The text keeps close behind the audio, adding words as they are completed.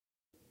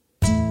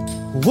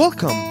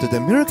Welcome to the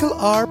Miracle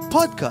Hour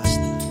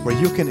podcast, where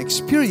you can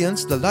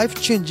experience the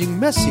life-changing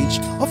message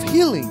of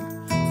healing,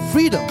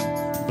 freedom,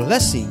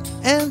 blessing,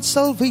 and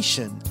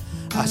salvation.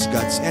 As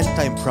God's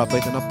end-time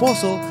prophet and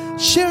apostle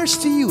shares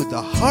to you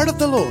the heart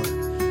of the Lord,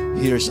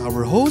 here's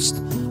our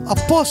host,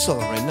 Apostle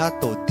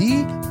Renato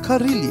D.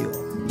 Carillo.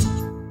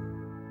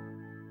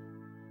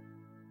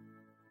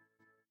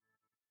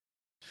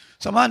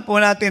 Samahan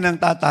po natin ang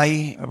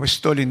tatay,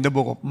 Apostol in the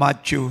book of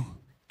Matthew,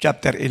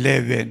 chapter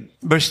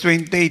 11, verse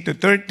 28 to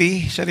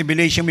 30, sa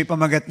Revelation may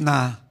pamagat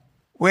na,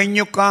 when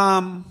you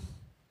come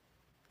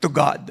to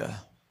God,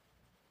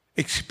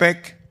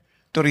 expect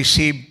to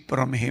receive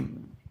from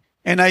Him.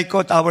 And I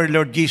quote our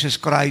Lord Jesus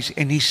Christ,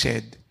 and He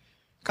said,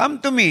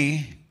 come to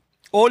me,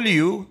 all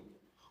you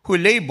who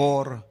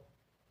labor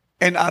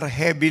and are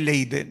heavy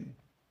laden,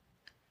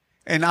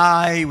 and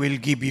I will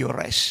give you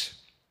rest.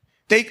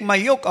 Take my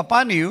yoke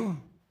upon you,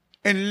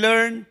 and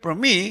learn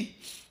from me,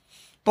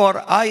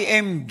 for I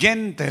am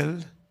gentle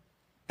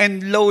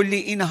and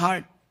lowly in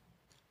heart,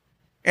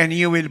 and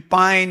you will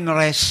find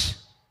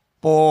rest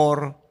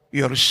for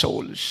your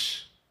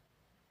souls.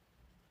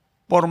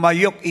 For my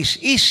yoke is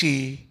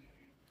easy,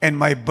 and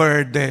my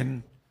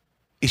burden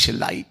is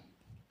light.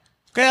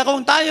 Kaya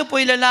kung tayo po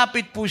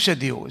ilalapit po sa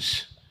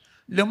Diyos,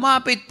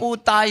 lumapit po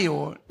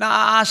tayo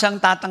na aasang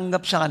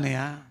tatanggap sa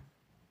Kanya.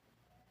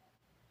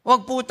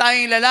 Huwag po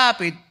tayong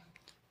ilalapit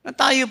na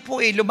tayo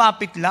po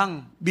lumapit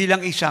lang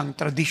bilang isang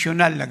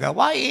tradisyonal na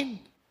gawain,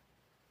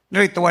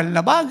 ritual na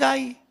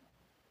bagay,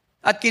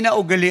 at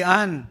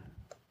kinaugalian.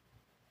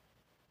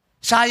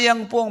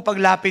 Sayang po ang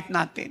paglapit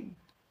natin.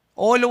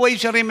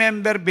 Always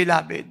remember,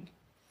 beloved,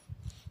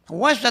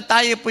 once na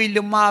tayo po'y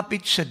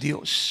lumapit sa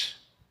Diyos,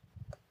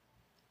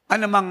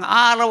 anumang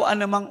araw,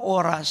 anumang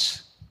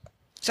oras,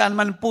 saan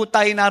man po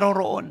tayo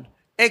naroroon,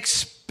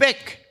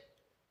 expect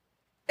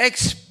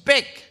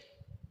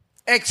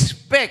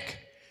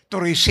to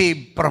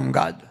receive from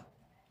God.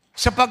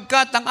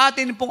 Sapagkat ang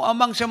atin pong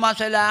amang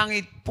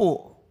sumasalangit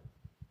po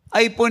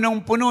ay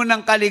punong-puno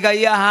ng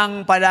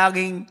kaligayahang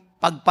palaging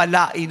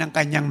pagpalain ng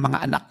kanyang mga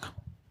anak.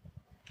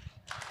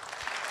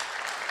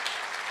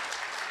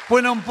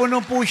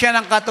 Punong-puno po siya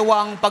ng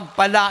katuwaang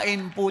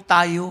pagpalain po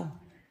tayo.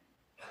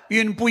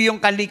 Yun po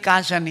yung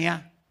kalikasan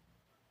niya.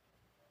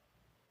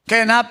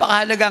 Kaya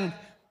napakahalagang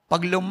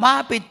pag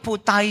lumapit po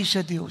tayo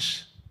sa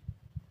Diyos,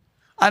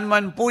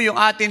 anuman po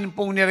yung atin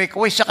pong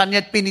nirequest sa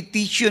Kanya at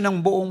pinitisyo ng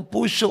buong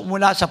puso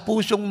mula sa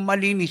pusong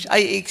malinis,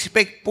 ay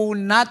expect po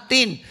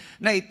natin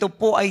na ito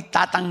po ay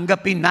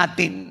tatanggapin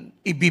natin,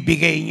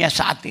 ibibigay niya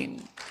sa atin.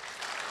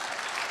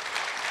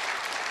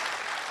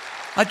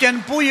 At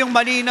yan po yung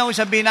malinaw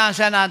sa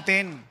binasa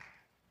natin.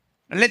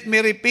 Let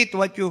me repeat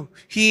what you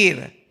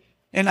hear.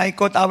 And I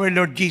quote our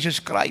Lord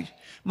Jesus Christ.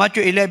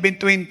 Matthew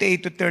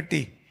 11:28 to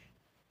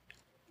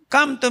 30.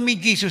 Come to me,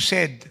 Jesus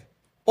said,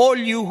 all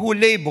you who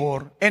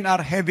labor and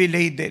are heavy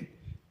laden,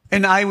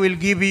 and I will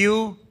give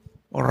you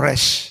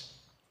rest.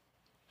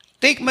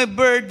 Take my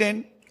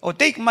burden, or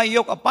take my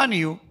yoke upon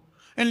you,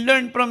 and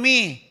learn from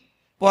me,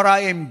 for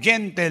I am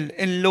gentle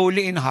and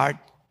lowly in heart,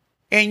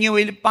 and you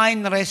will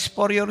find rest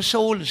for your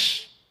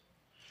souls.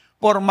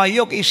 For my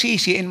yoke is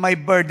easy and my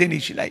burden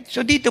is light.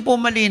 So dito po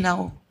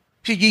malinaw.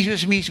 Si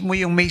Jesus mismo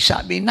yung may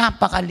sabi,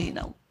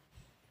 napakalinaw.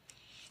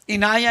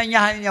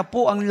 Inaanyayahan niya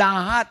po ang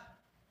lahat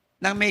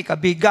ng may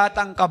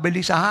kabigatang,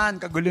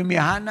 kabalisahan,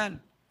 kagulumihanan.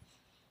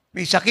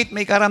 May sakit,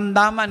 may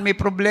karamdaman, may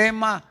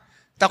problema,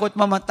 takot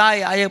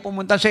mamatay, ayaw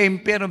pumunta sa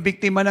impyerno,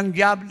 biktima ng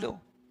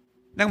diablo,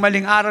 ng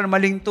maling aral,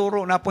 maling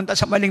turo, napunta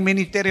sa maling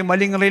ministeryo,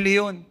 maling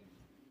reliyon,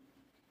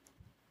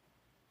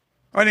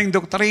 maling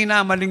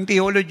doktrina, maling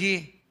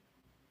theology.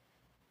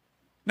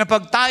 Na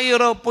pag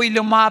tayo raw po'y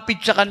lumapit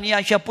sa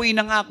Kanya, siya po'y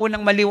nangako ng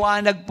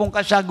maliwanag pong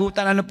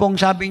kasagutan. Ano pong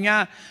sabi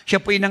niya?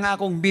 Siya po'y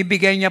nangakong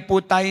bibigay niya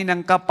po tayo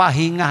ng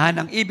kapahingahan.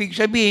 Ang ibig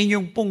sabihin,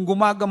 yung pong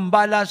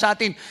gumagambala sa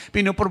atin,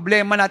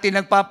 pinoproblema natin,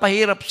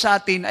 nagpapahirap sa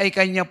atin, ay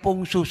Kanya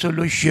pong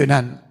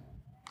susolusyonan.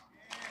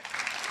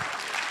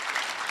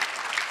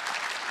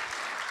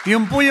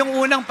 Yun po yung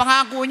unang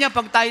pangako niya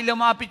pag tayo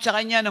lumapit sa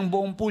Kanya ng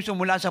buong puso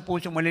mula sa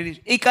pusong malinis.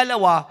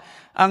 Ikalawa,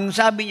 ang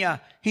sabi niya,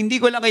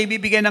 hindi ko lang kayo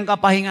bibigyan ng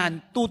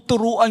kapahingan,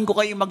 tuturuan ko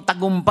kayo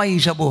magtagumpay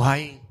sa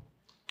buhay.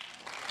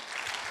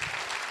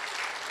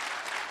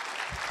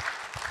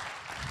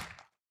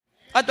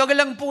 At wag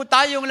lang po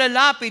tayong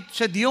lalapit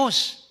sa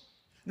Diyos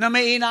na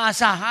may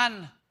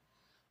inaasahan.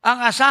 Ang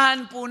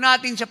asahan po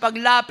natin sa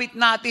paglapit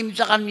natin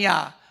sa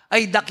Kanya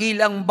ay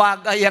dakilang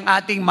bagay ang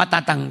ating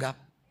matatanggap.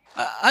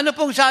 Ano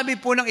pong sabi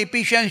po ng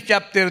Ephesians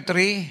chapter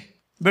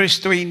 3, verse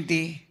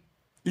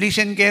 20?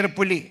 Listen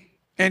carefully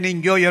and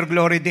enjoy your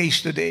glory days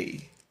today.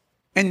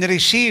 And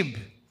receive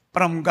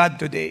from God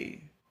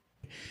today.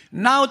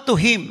 Now to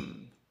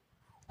Him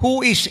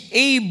who is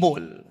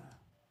able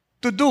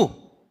to do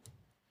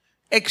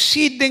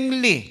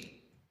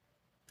exceedingly,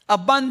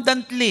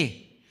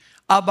 abundantly,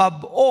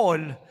 above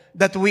all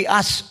that we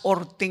ask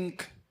or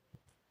think.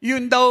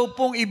 Yun daw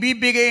pong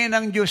ibibigay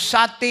ng Diyos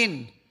sa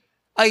atin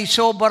ay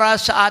sobra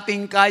sa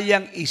ating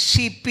kayang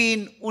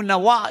isipin,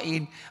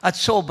 unawain, at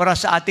sobra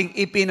sa ating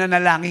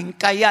ipinanalangin.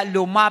 Kaya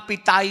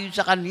lumapit tayo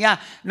sa Kanya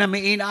na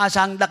may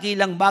inaasahang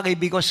dakilang bagay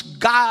because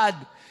God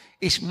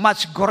is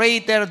much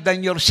greater than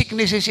your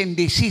sicknesses and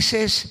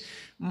diseases,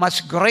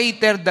 much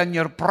greater than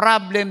your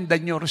problem,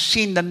 than your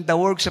sin, than the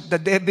works of the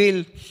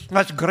devil,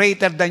 much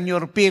greater than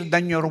your fear,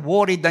 than your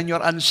worry, than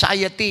your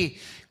anxiety.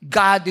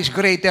 God is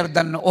greater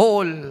than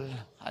all.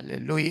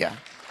 Hallelujah.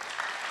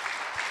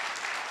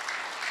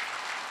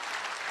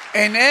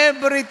 And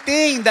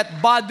everything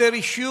that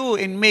bothers you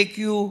and make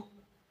you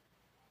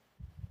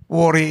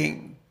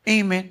worrying.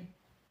 Amen.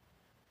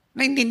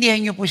 Naintindihan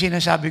niyo po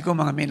sinasabi ko,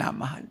 mga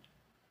minamahal.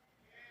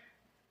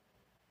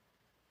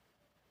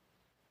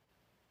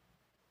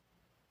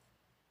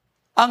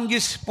 Ang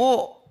Diyos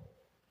po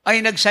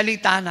ay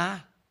nagsalita na.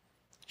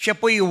 Siya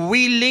po'y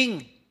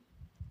willing,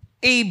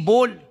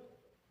 able,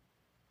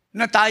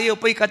 na tayo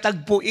po'y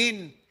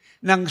katagpuin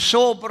ng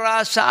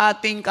sobra sa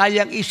ating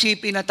kayang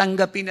isipin at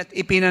tanggapin at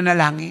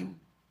ipinanalangin.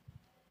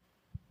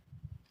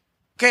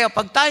 Kaya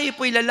pag tayo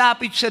po'y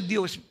lalapit sa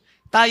Diyos,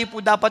 tayo po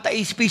dapat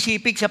ay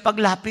specific sa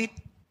paglapit.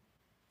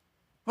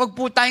 Huwag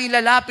po tayong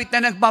lalapit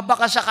na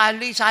nagbabaka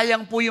sakali,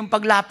 sayang po yung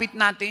paglapit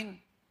natin.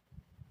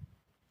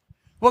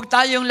 Huwag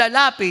tayong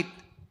lalapit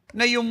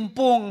na yung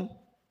pong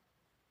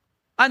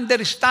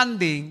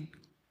understanding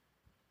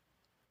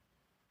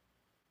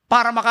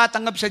para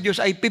makatanggap sa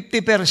Diyos ay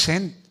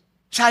 50%.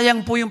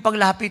 Sayang po yung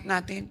paglapit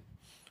natin.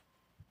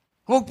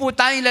 Huwag po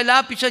tayong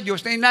lalapit sa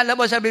Diyos na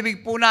inalabas sa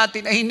bibig po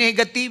natin ay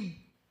negative.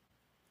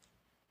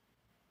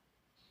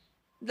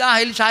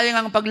 Dahil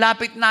sayang ang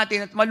paglapit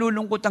natin at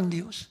malulungkot ang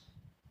Diyos.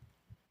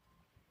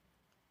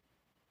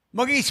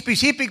 Maging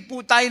specific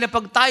po tayo na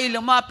pag tayo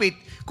lumapit,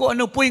 kung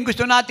ano po yung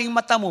gusto nating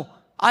matamo,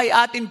 ay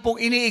atin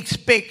pong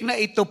ini-expect na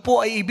ito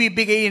po ay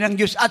ibibigay ng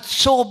Diyos at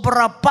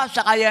sobra pa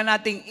sa kaya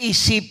nating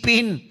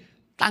isipin,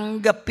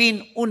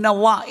 tanggapin,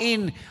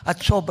 unawain, at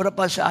sobra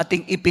pa sa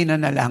ating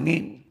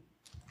ipinanalangin.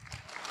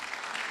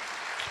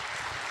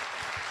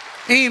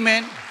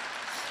 Amen.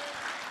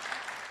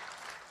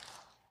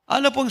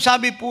 Ano pong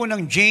sabi po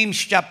ng James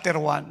chapter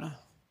 1,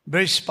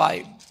 verse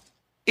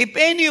 5? If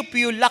any of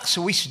you lacks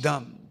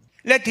wisdom,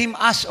 let him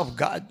ask of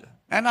God.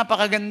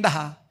 Napakaganda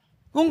ha.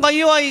 Kung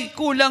kayo ay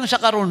kulang sa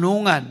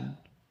karunungan,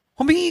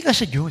 humingi ka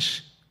sa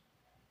Diyos.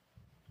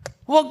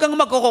 Huwag kang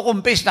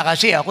magkukumpes na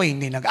kasi ako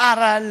hindi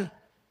nag-aral,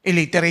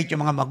 illiterate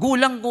yung mga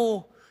magulang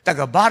ko,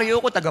 taga-baryo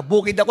ko,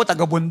 taga-bukid ako,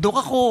 taga-bundok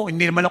ako,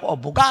 hindi naman ako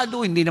abogado,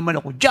 hindi naman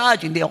ako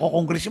judge, hindi ako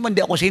congressman,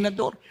 hindi ako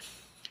senador.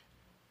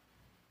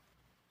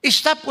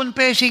 Stop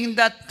confessing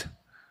that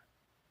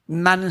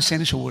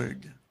nonsense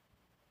word.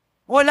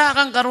 Wala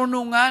kang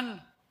karunungan.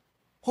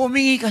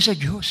 Humingi ka sa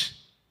Diyos.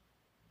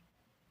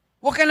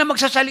 Huwag ka na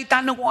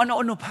magsasalita ng kung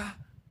ano-ano pa.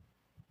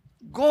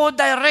 Go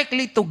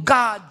directly to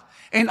God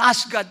and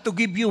ask God to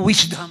give you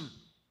wisdom.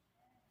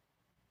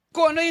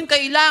 Kung ano yung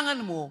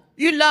kailangan mo,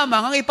 yun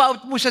lamang ang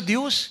ipa-out mo sa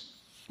Diyos.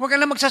 Huwag ka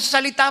na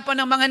magsasalita pa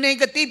ng mga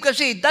negative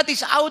kasi that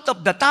is out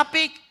of the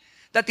topic,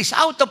 that is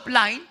out of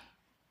line,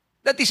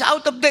 that is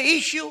out of the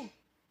issue.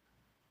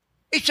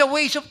 It's a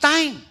waste of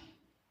time.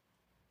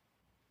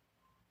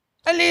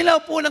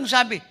 Alinaw po lang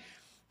sabi,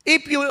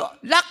 if you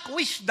lack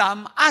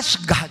wisdom, ask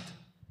God.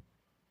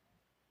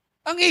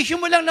 Ang issue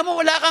mo lang naman,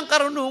 wala kang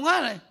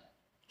karunungan.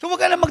 So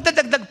huwag ka na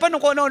magdadagdag pa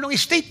ng kung ano-anong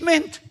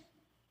statement.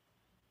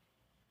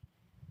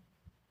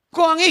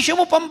 Kung ang issue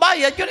mo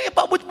pambayad, yun ay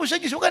ipaabot mo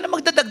sa Diyos. Huwag ka na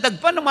magdadagdag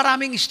pa ng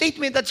maraming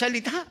statement at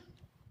salita.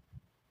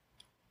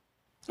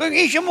 Kung ang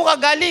issue mo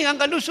kagaling,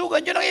 ang kalusugan,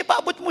 yun ay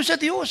ipaabot mo sa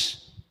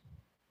Diyos.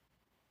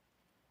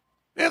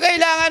 Kung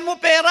kailangan mo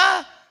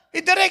pera,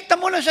 idirekta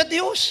mo na sa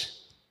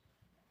Diyos.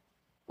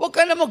 Huwag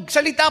ka na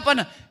magsalita pa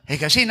na,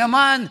 kasi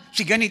naman,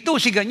 si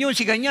ganito, si ganyan,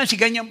 si ganyan, si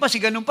ganyan pa, si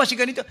ganun pa, si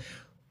ganito.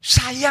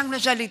 Sayang na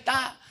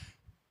salita.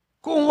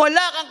 Kung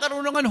wala kang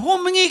karunungan,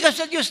 humingi ka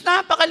sa Diyos.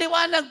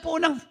 Napakaliwanag po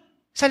ng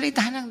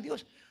salita ng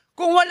Diyos.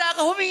 Kung wala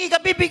ka, humingi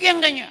ka,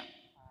 bibigyan ka niya.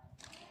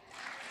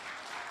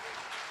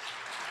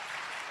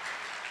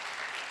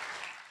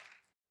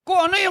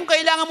 Kung ano yung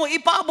kailangan mo,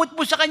 ipaabot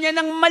mo sa Kanya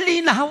ng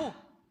malinaw.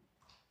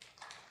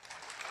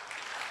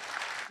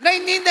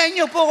 Naintindihan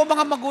niyo po ako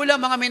mga magulang,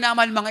 mga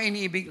minamahal, mga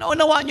iniibig.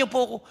 Naunawaan niyo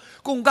po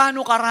kung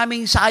gaano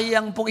karaming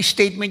sayang pong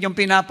statement yung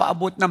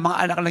pinapaabot ng mga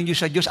anak ng Diyos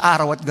sa Diyos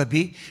araw at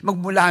gabi.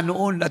 Magmula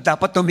noon at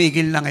dapat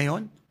tumigil na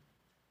ngayon.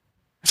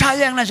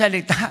 Sayang na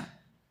salita.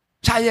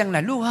 Sayang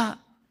na luha.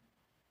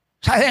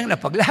 Sayang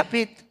na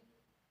paglapit.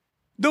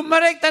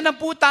 Dumarekta na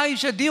po tayo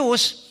sa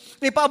Diyos.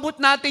 Ipaabot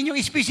natin yung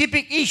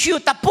specific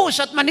issue. Tapos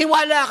at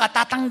maniwala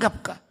ka, tatanggap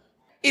ka.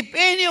 If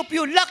any of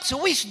you lacks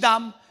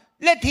wisdom,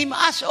 let him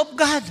ask of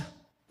God.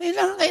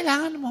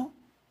 Kailangan mo.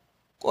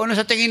 Kung ano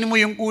sa tingin mo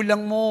yung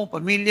kulang mo,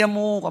 pamilya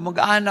mo,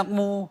 kamag-anak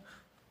mo,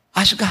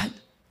 ask God.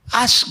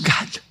 Ask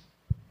God.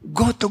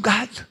 Go to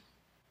God.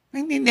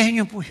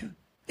 Naintindihan niyo po yun.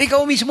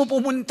 Ikaw mismo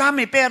pumunta,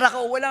 may pera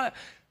ka o wala,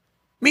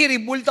 may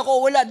ribulta ka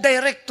o wala,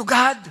 direct to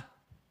God.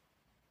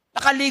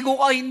 Nakaligo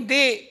ka o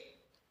hindi,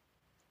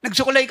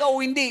 nagsukulay ka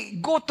o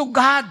hindi, go to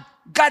God.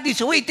 God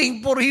is waiting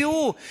for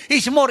you.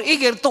 He's more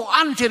eager to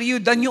answer you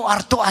than you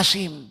are to ask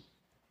Him.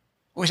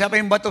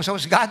 Usapin ba ito sa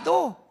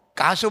husgado?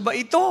 Kaso ba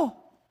ito?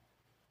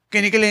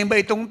 Kinikilayin ba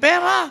itong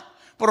pera?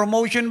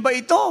 Promotion ba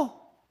ito?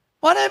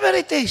 Whatever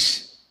it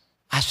is,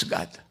 ask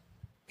God.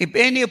 If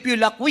any of you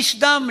lack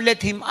wisdom, let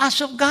him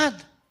ask of God.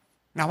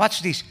 Now watch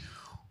this.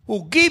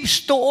 Who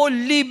gives to all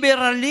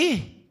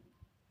liberally.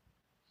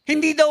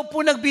 Hindi daw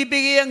po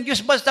nagbibigay ang Diyos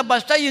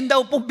basta-basta, yun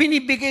daw po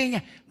binibigay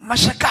niya.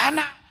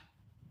 Masagana.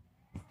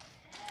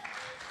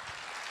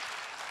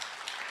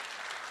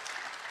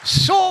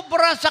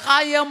 Sobra sa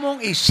kaya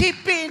mong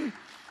isipin,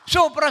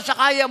 sobra sa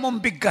kaya mong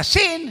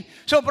bigkasin,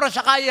 sobra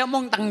sa kaya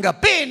mong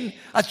tanggapin,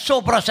 at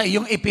sobra sa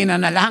iyong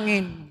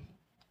ipinanalangin.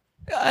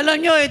 Alam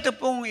nyo, ito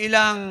pong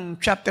ilang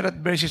chapter at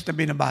verses na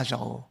binabasa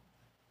ko.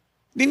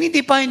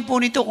 Dinidefine po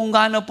nito kung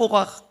gaano po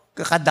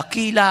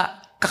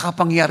kakadakila,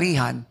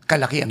 kakapangyarihan,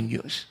 kalaki ang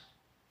Diyos.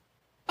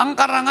 Ang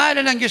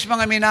karangalan ng Diyos,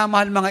 mga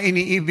minamahal, mga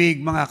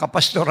iniibig, mga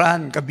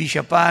kapastoran,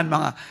 kabisyapan,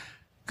 mga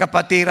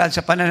kapatiran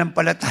sa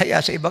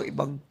pananampalataya sa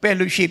ibang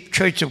fellowship,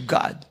 Church of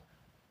God,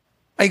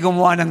 ay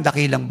gumawa ng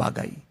dakilang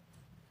bagay.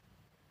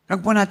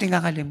 Huwag po natin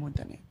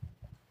kakalimutan eh.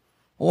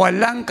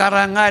 Walang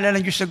karangalan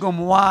ng Diyos na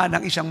gumawa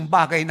ng isang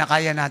bagay na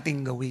kaya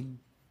nating gawin.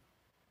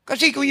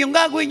 Kasi kung yung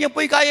gagawin niya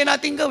po ay kaya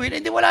nating gawin,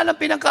 hindi wala nang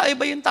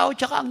pinagkaiba yung tao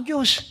tsaka ang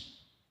Diyos.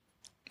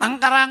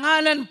 Ang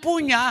karangalan po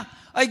niya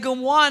ay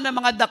gumawa ng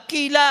mga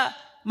dakila,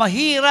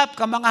 mahirap,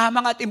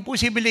 kamangha-mangha at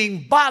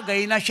imposibleng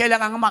bagay na siya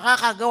lang ang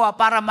makakagawa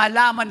para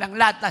malaman ng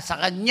lahat na sa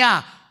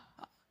Kanya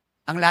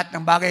ang lahat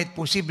ng bagay at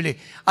posible.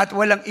 At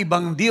walang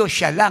ibang Diyos,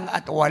 siya lang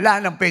at wala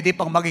nang pwede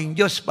pang maging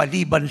Diyos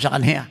paliban sa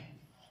Kanya.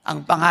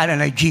 Ang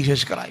pangalan ay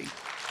Jesus Christ.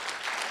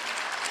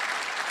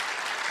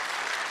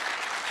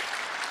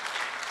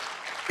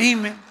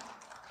 Amen.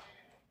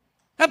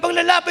 Pag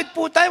lalapit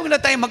po tayo, huwag na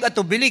tayo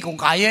mag-atubili. Kung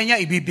kaya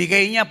niya,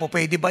 ibibigay niya. Po,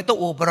 pwede ba ito?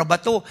 Obra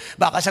ba ito?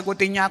 Baka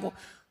sagutin niya ako.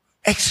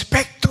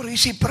 Expect to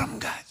receive from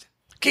God.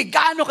 Kaya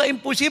gaano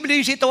ka-imposible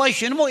yung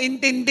sitwasyon mo,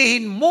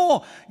 intindihin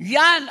mo,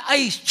 yan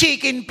ay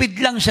chicken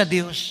feed lang sa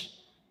Diyos.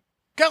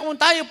 Kaya kung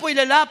tayo po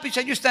ilalapit sa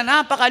Diyos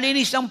na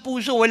napakalinis ng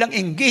puso, walang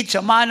inggit,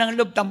 sama ng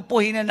loob,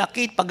 tampuhin na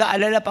nakit,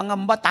 pag-aalala,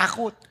 pangamba,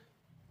 takot.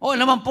 O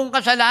naman pong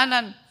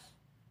kasalanan,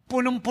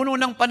 punong-puno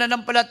ng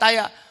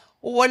pananampalataya,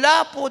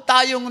 wala po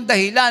tayong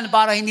dahilan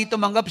para hindi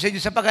tumanggap sa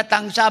Diyos sapagkat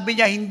ang sabi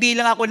niya, hindi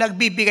lang ako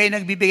nagbibigay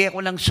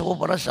ako ng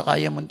sobra sa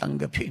kaya mong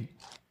tanggapin.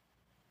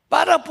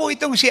 Para po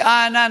itong si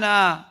Ana na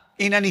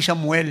ina ni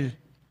Samuel,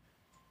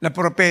 na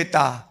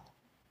propeta,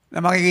 na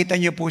makikita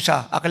niyo po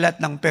sa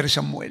aklat ng 1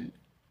 Samuel.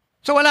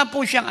 So wala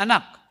po siyang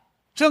anak.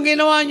 So ang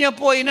ginawa niya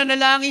po ay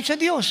nanalangin sa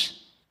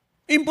Diyos.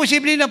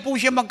 Imposible na po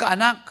siya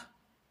magkaanak.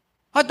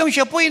 At nung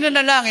siya po ay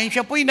nanalangin,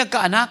 siya po ay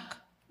nagkaanak.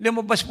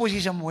 Lumabas po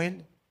si Samuel.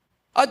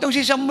 At nung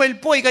si Samuel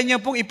po ay kanya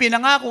pong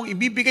ipinangakong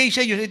ibibigay sa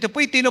Diyos, ito po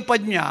ay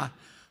tinupad niya.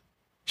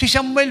 Si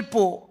Samuel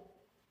po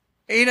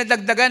ay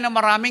nadagdagan ng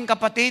maraming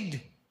kapatid.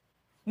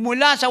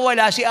 Mula sa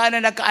wala, si Ana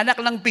nagkaanak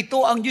ng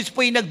 7, ang Diyos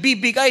po ay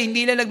nagbibigay,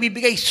 hindi lang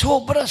nagbibigay,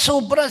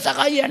 sobra-sobra sa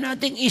kaya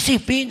nating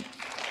isipin.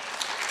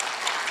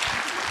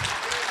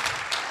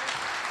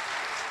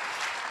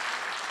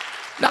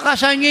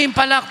 Lakasan niyo yung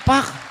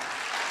palakpak.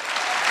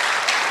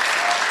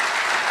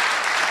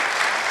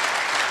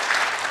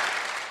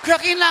 Kaya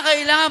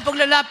kinakailangan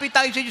paglalapit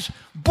tayo sa Diyos,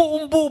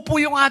 buong-buo po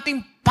yung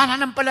ating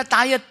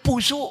pananampalataya at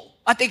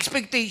puso at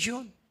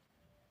expectation.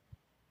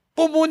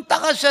 Pumunta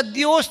ka sa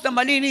Diyos na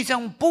malinis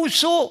ang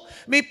puso,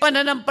 may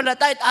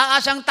pananampalataya at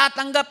aasang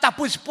tatanggap,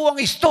 tapos po ang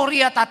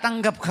istorya,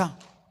 tatanggap ka.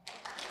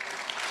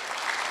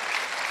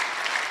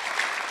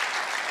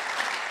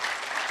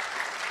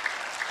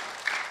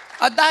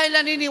 At dahil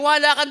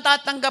naniniwala kang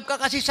tatanggap ka,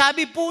 kasi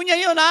sabi po niya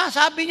yun, ha?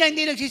 Sabi niya,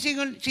 hindi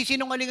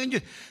nagsisinungaling ang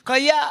Diyos.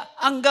 Kaya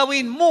ang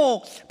gawin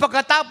mo,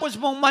 pagkatapos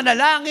mong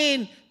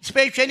manalangin,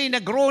 especially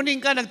nag-groaning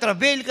ka,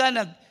 nag-travel ka,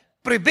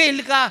 nag-prevail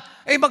ka,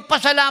 ay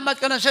magpasalamat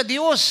ka na sa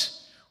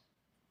Diyos.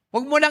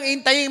 Huwag mo nang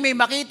intayin may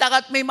makita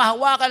ka at may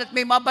mahawakan at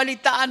may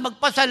mabalitaan,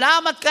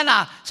 magpasalamat ka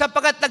na,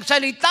 sapagkat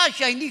nagsalita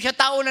siya, hindi siya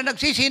tao na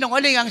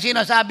nagsisinungaling, ang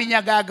sinasabi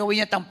niya,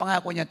 gagawin niya, ang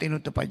pangako niya,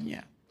 tinutupad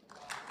niya.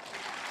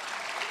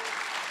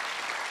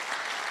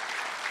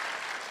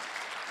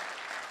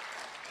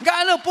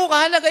 Gaano po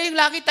kahalaga yung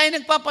lagi tayo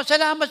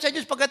nagpapasalamat sa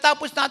Diyos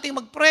pagkatapos nating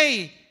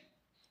mag-pray.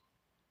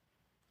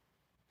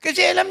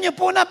 Kasi alam niyo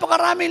po,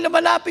 napakaraming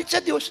lumalapit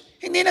sa Diyos,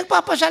 hindi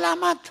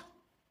nagpapasalamat.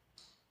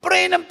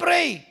 Pray ng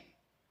pray.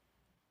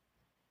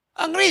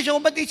 Ang reason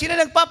kung ba't sila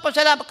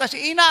nagpapasalamat,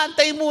 kasi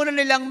inaantay muna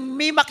nilang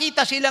may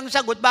makita silang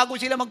sagot bago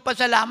sila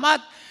magpasalamat.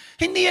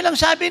 Hindi yan ang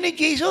sabi ni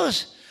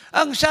Jesus.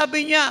 Ang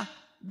sabi niya,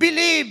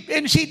 believe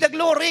and see the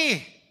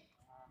glory.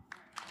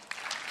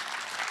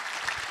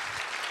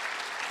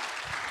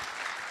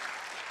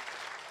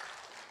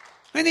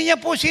 Hindi niya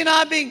po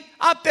sinabing,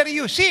 after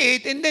you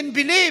see it, and then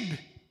believe.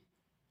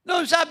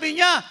 Noon sabi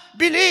niya,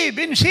 believe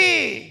and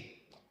see.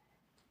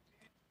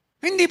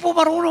 Hindi po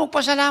marunong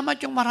pasalamat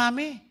yung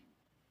marami.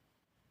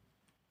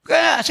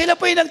 Kaya sila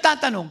po yung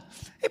nagtatanong,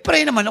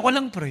 pray naman ako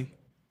lang pray.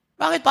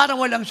 Bakit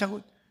parang walang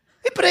sagot?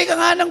 pray ka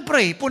nga ng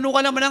pray. Puno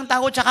ka naman ng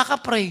takot, tsaka ka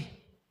pray.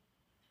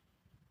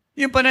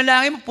 Yung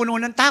panalangin mo, puno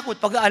ng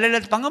takot, pag-aalala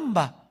at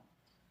pangamba.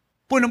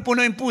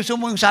 Punong-puno yung puso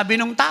mo, yung sabi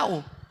ng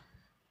tao.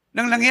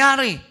 Nang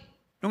nangyari,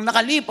 nung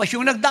nakalipas,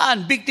 yung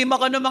nagdaan,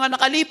 biktima ka ng mga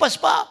nakalipas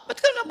pa. Ba't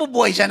ka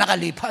nabubuhay sa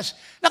nakalipas?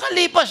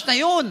 Nakalipas na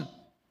yun.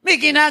 May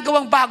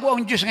ginagawang bago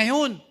ang Diyos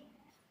ngayon.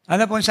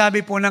 Ano po ang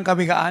sabi po ng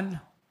Kawikaan?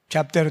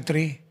 Chapter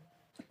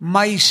 3.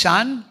 My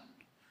son,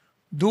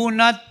 do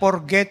not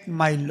forget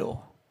my law.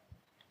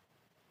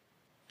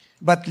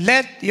 But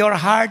let your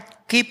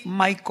heart keep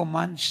my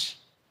commands.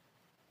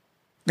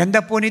 Ganda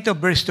po nito,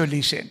 verse 2,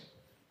 listen.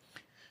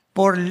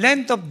 For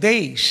length of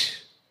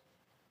days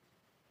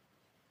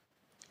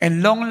and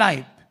long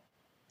life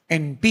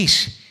and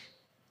peace,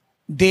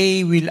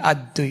 they will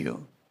add to you.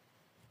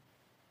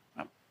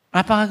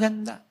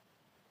 Napakaganda.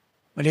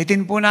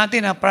 Ulitin po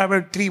natin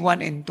Proverbs 3:1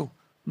 and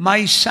 2.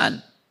 My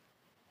son.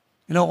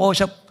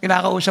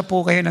 Kinakausap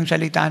po kayo ng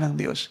salita ng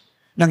Diyos.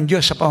 Ng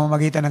Diyos sa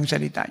pamamagitan ng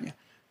salita niya.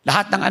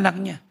 Lahat ng anak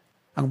niya.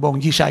 Ang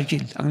buong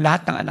G-Cycle. Ang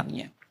lahat ng anak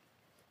niya.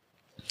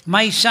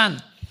 My son,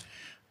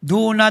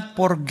 do not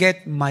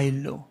forget my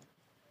law.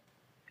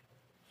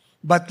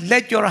 But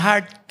let your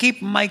heart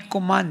keep my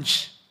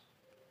commands.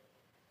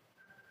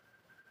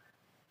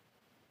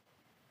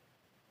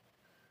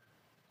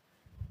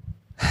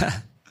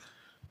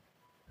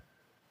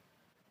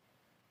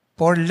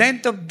 For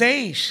length of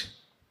days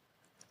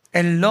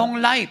and long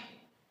life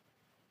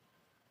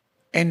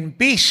and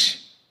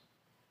peace,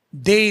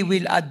 they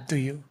will add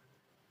to you.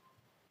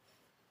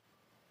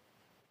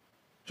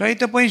 So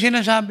ito po yung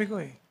sinasabi ko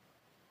eh.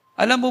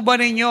 Alam mo ba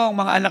ninyo ang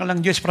mga anak ng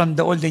Diyos from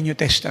the Old and New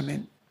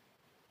Testament?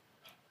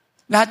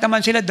 Lahat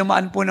naman sila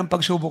dumaan po ng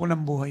pagsubok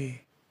ng buhay.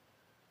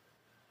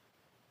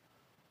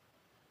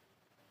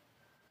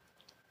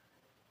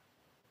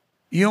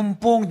 Yung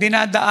pong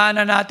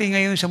dinadaanan natin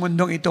ngayon sa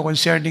mundong ito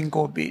concerning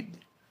COVID,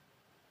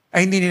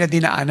 ay hindi nila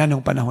dinaanan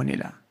ng panahon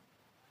nila.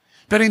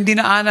 Pero yung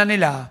dinaanan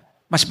nila,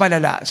 mas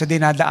malala sa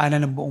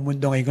dinadaanan ng buong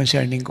mundo ngayon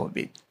concerning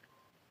COVID.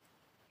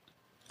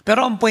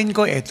 Pero ang point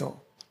ko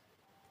ito,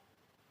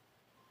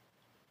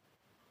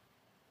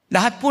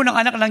 lahat po ng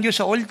anak ng Diyos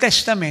sa Old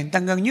Testament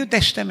hanggang New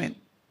Testament,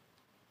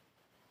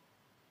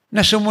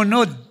 na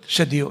sumunod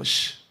sa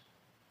Diyos,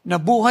 na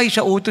buhay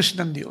sa utos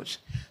ng Diyos,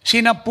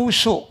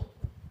 sinapuso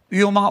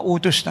yung mga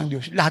utos ng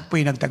Diyos, lahat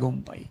po yung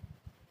nagtagumpay.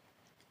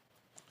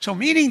 So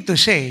meaning to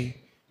say,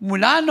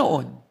 mula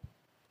noon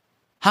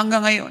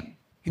hanggang ngayon,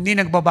 hindi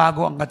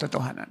nagbabago ang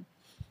katotohanan.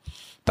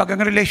 Pag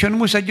ang relasyon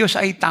mo sa Diyos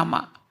ay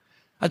tama,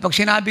 at pag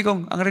sinabi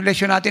kong ang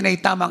relasyon natin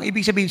ay tama, ang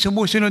ibig sabihin,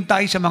 sumusunod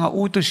tayo sa mga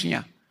utos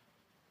niya.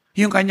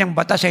 Yung kanyang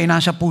batas ay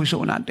nasa puso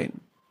natin.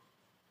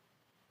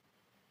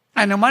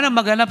 Ano man ang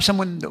maganap sa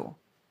mundo,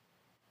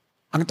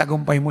 ang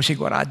tagumpay mo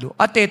sigurado.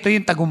 At ito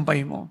yung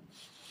tagumpay mo.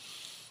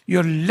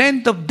 Your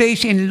length of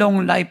days in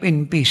long life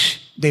and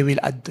peace, they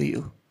will add to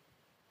you.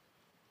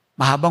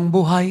 Mahabang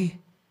buhay,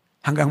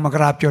 hanggang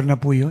mag-rapture na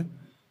po yun.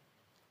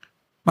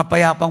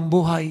 Mapayapang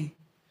buhay,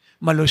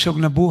 malusog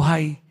na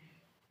buhay,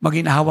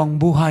 maginhawang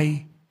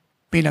buhay,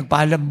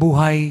 pinagpalang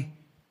buhay.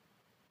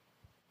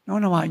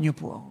 Naunawaan niyo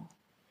po ako.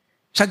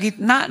 Sa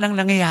gitna ng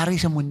nangyayari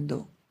sa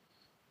mundo.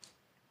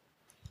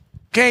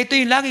 Kaya ito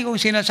yung lagi kong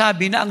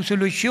sinasabi na ang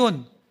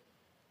solusyon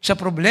sa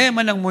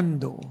problema ng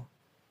mundo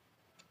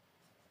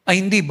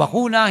ay hindi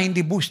bakuna,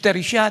 hindi booster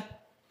shot,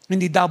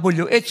 hindi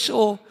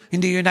WHO,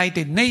 hindi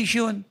United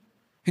Nations,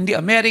 hindi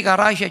America,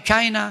 Russia,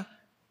 China,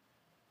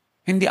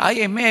 hindi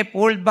IMF,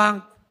 World Bank,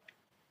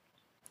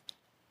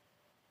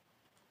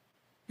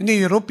 hindi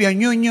European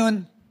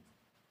Union,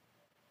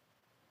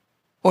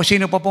 o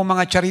sino pa po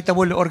mga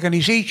charitable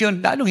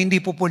organization, lalong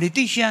hindi po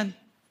politician,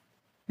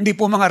 hindi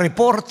po mga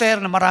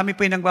reporter na marami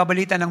po yung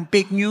nagbabalita ng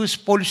fake news,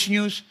 false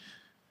news,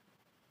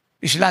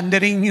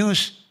 slandering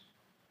news,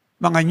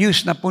 mga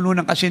news na puno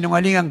ng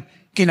kasinungalingang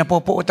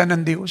kinapopuotan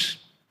ng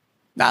Diyos.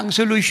 Na ang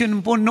solution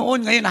po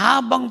noon, ngayon,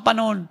 habang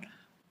panahon,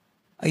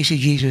 ay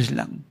si Jesus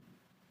lang.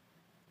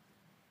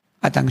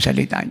 At ang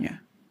salita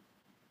niya.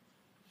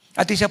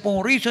 At isa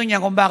pong reason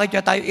niya kung bakit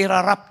niya tayo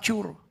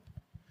ira-rapture.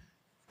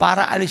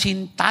 Para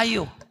alisin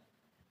tayo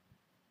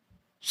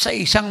sa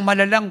isang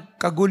malalang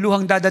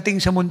kaguluhang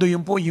dadating sa mundo,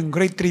 yun po, yung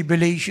Great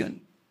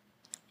Tribulation.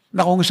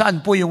 Na kung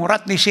saan po yung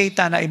wrath ni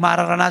Satan ay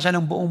mararanasan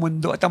ng buong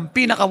mundo. At ang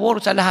pinaka-war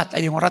sa lahat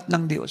ay yung wrath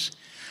ng Diyos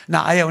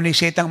na ayaw ni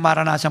Satan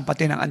maranasan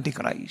pati ng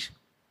Antichrist.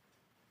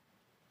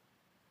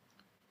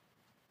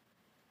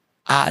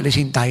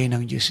 Aalisin tayo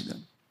ng Diyos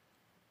doon.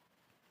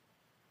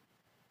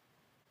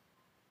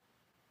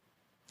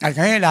 At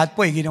ngayon lahat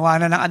po ay ginawa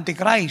na ng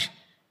Antichrist.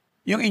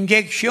 Yung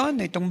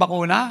injection, itong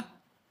bakuna,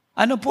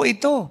 ano po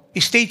ito?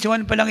 Stage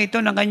 1 pa lang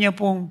ito ng kanya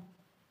pong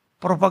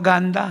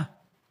propaganda.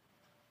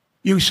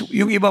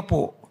 Yung iba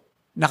po,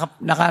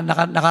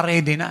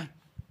 naka-ready na.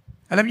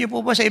 Alam niyo po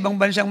ba sa ibang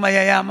bansang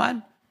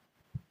mayayaman,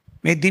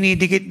 may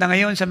dinidikit na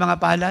ngayon sa mga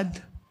palad?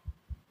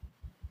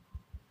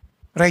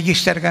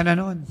 Register ka na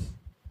nun.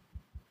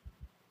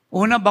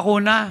 Una,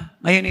 bakuna.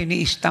 Ngayon,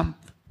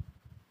 ini-stamp.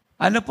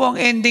 Ano po ang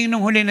ending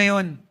nung huli na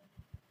yon?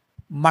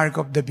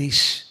 Mark of the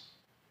beast.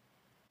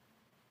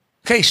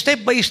 Kaya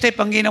step by step,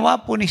 ang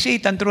ginawa po ni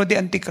Satan through the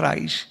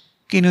Antichrist,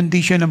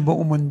 kinondisyon ng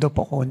buong mundo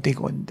po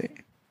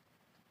konti-konti.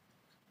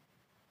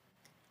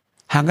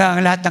 Hanggang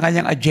ang lahat ng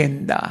kanyang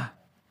agenda,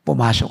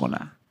 pumasok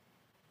na.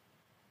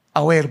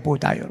 Aware po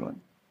tayo ron.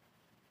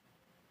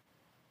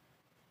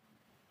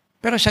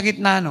 Pero sa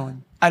gitna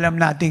nun, alam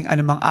nating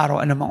anumang araw,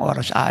 anumang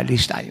oras,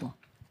 aalis tayo.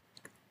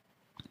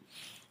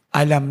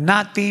 Alam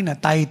natin na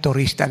tayo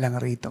turista lang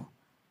rito.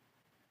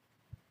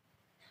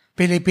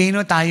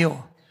 Pilipino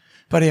tayo,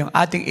 pero yung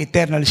ating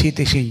eternal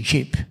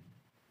citizenship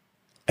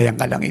ay ang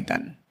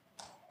kalangitan.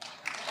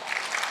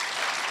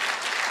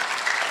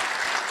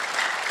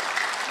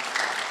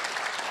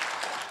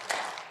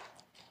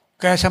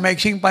 Kaya sa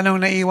maiksing panahon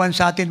na iwan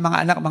sa atin,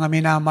 mga anak, mga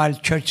minamahal,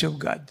 Church of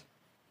God,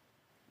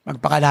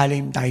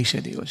 magpakalalim tayo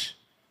sa Diyos.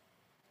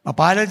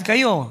 Mapalad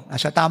kayo,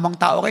 nasa tamang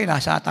tao kayo,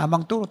 nasa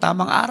tamang turo,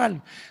 tamang aral.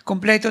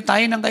 Kompleto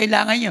tayo ng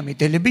kailangan niyo. May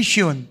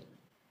television.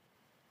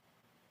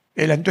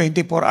 Ilan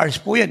 24 hours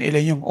po yan.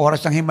 Ilan yung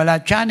oras ng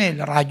Himala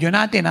Channel, radyo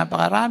natin,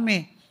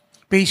 napakarami.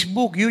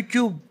 Facebook,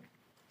 YouTube.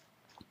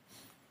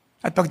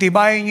 At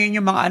pagtibayin niyo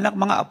yung mga anak,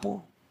 mga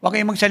apo. Huwag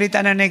kayong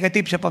magsalita ng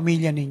negative sa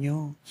pamilya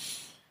ninyo.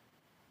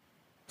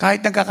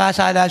 Kahit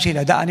nagkakasala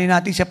sila, daanin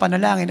natin sa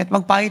panalangin at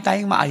magpahay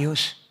tayong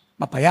maayos,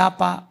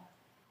 mapayapa.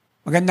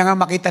 Maganda nga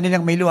makita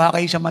nilang may luha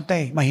kayo sa mata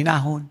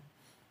mahinahon.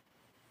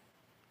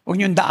 Huwag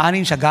niyong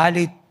daanin sa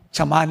galit,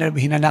 sa manner,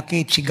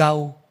 hinanakit,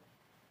 sigaw.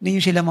 Hindi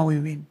niyo sila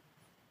mawiwin.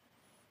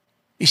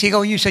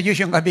 Isigaw niyo sa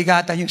Diyos yung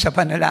kabigatan niyo sa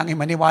panalangin,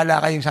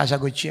 maniwala kayong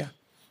sasagot siya.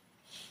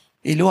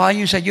 Iluha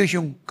niyo sa Diyos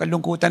yung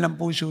kalungkutan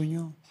ng puso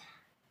niyo.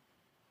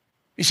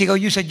 Isigaw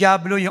niyo sa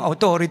diablo yung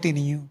authority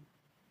niyo.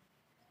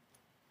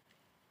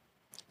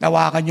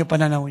 Tawakan niyo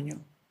pananaw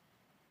niyo.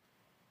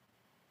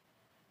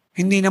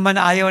 Hindi naman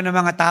ayaw ng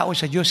mga tao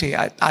sa Diyos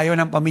at ayaw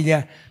ng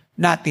pamilya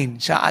natin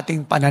sa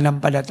ating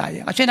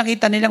pananampalataya. Kasi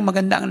nakita nilang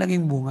maganda ang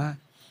naging bunga.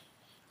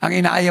 Ang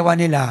inaayawan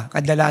nila,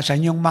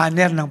 kadalasan, yung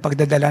manner ng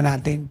pagdadala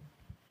natin.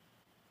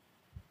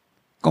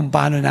 Kung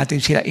paano natin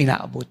sila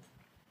inaabot.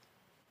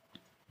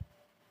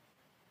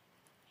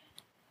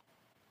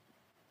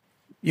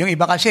 Yung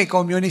iba kasi,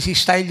 community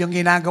style yung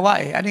ginagawa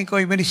Ano yung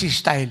community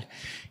style?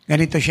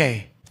 Ganito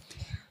siya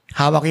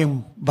Hawak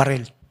yung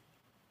baril.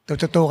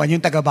 Tututukan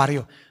yung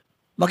taga-baryo.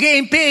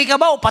 Mag-i-MPA ka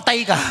ba o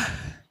patay ka?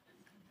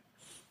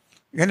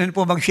 Ganun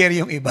po mag-share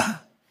yung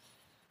iba.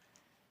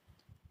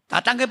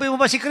 Tatanggapin mo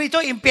ba si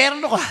Kristo?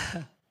 Impyerno ka.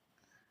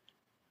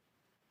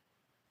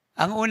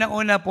 Ang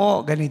unang-una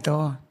po,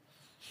 ganito.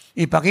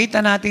 Ipakita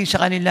natin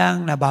sa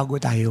kanilang na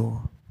bago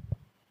tayo.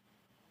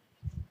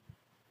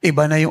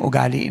 Iba na yung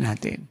ugali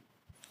natin.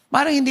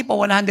 Parang hindi pa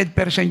 100%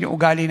 yung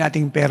ugali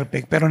nating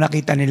perfect, pero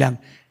nakita nilang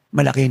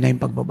malaki na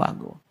yung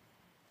pagbabago.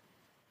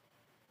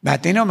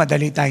 Dati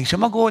madali tayong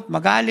sumagot,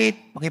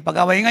 magalit,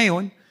 makipag-away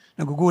ngayon,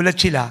 nagugulat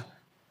sila,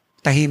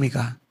 tahimik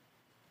ka.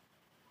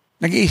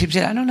 Nag-iisip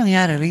sila, anong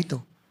nangyari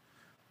rito?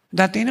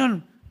 Dati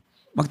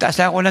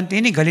magtaas ako ng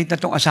tinig, galit na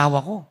tong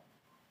asawa ko.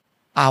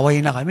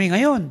 Away na kami.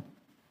 Ngayon,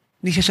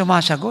 hindi siya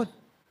sumasagot.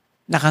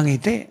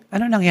 Nakangiti.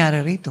 Ano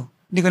nangyari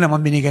rito? Hindi ko naman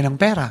binigay ng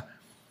pera.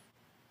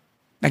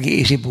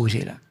 Nag-iisip po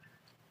sila.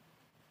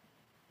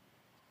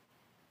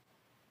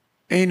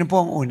 Yun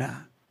po ang una.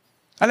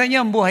 Alam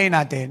niyo, ang buhay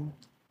natin,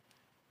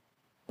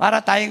 para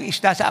tayong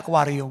isda sa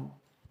aquarium.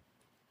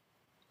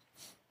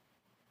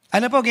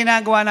 Ano po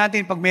ginagawa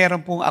natin pag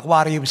mayroon pong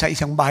aquarium sa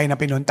isang bahay na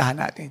pinuntahan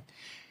natin?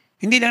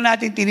 Hindi lang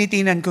natin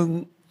tinitinan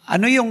kung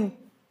ano yung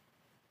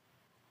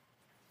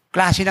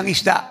klase ng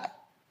isda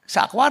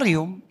sa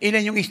aquarium,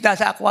 ilan yung isda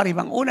sa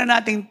aquarium. Ang una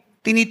nating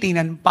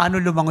tinitinan,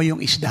 paano lumangoy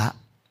yung isda.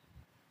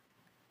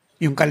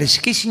 Yung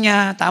kaliskis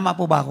niya, tama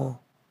po ba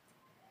ako?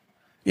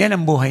 Yan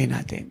ang buhay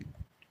natin.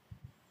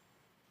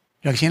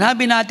 Pag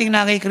sinabi natin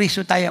na kay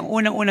Kristo tayo, ang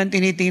unang-unang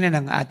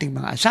tinitingnan ng ating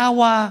mga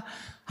asawa,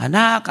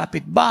 anak,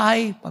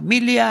 kapitbahay,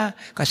 pamilya,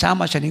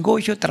 kasama sa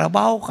negosyo,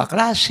 trabaho,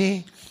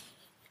 kaklase,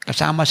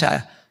 kasama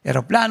sa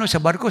eroplano,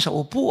 sa barko, sa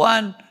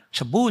upuan,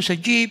 sa bus, sa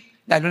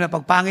jeep, lalo na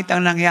pagpangit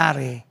ang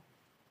nangyari,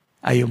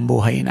 ay yung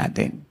buhay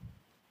natin.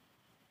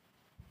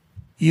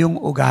 Yung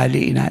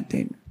ugali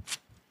natin.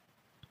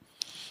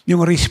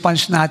 Yung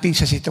response natin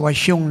sa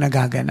sitwasyong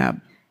nagaganap.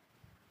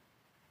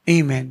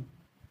 Amen.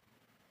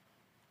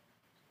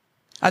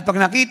 At pag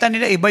nakita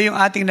nila, iba yung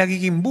ating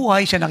nagiging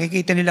buhay, sa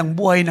nakikita nilang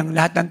buhay ng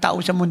lahat ng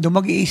tao sa mundo,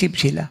 mag-iisip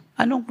sila,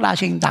 anong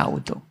klaseng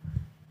tao to?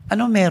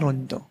 Ano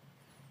meron to?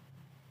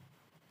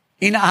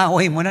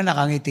 Inaaway mo na,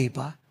 nakangiti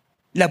pa?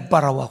 Love pa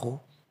raw ako?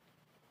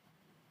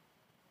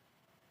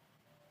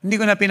 Hindi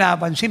ko na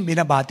pinapansin,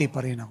 binabati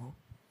pa rin ako.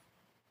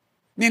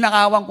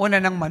 Ninakawan ko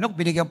na ng manok,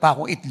 binigyan pa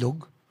akong itlog.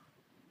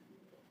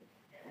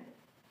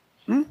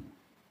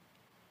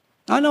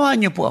 Naunawaan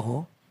niyo po ako?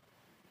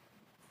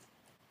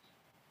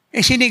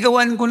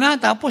 Sinigawan ko na,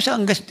 tapos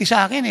ang gasti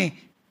sa akin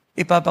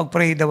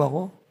ipapag-pray daw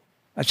ako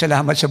at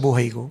salamat sa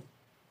buhay ko.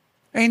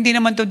 Hindi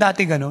naman to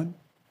dati ganon.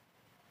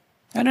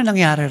 Ano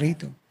nangyari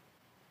rito?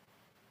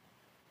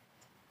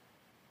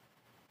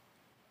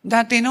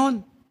 Dati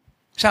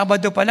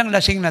Sabado pa lang,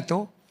 lasing na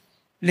to.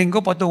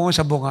 Linggo patungo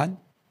sa bungad.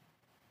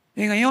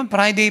 Ngayon,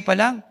 Friday pa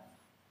lang,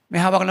 May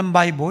hawak ng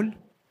Bible?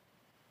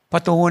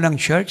 Patungo ng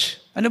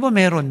church? Ano ba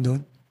meron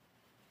doon?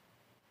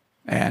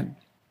 Ayan.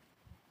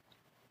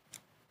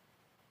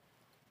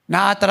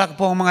 Na-attract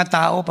po ang mga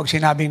tao pag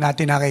sinabing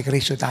natin na kay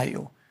Kristo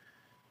tayo.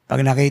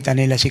 Pag nakita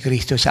nila si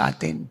Kristo sa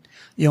atin.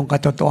 Yung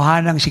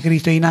katotohanan si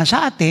Kristo ay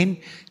nasa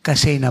atin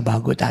kasi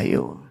nabago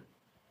tayo.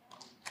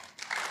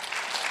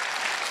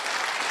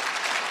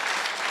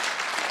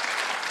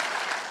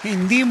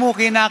 Hindi mo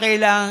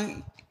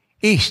kinakailangang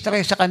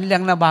i-stress sa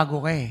kanilang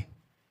nabago ka eh.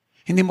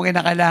 Hindi mo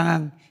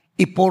kinakailangang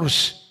i-force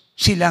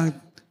silang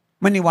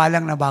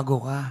maniwalang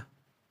nabago ka.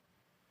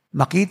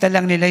 Makita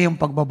lang nila yung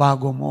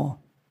pagbabago mo.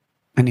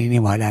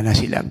 Naniniwala na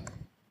silang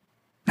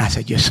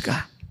nasa Diyos ka.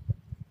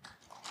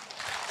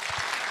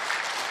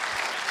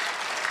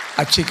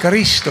 At si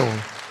Kristo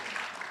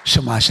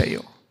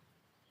sumasayo.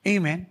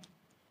 Amen?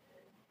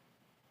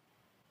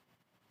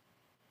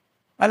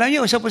 Alam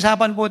niyo,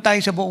 usap-usapan po tayo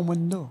sa buong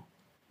mundo.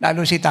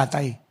 Lalo si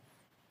tatay.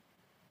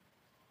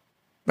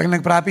 Pag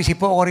nag-prophecy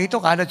po ako rito,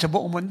 kalat sa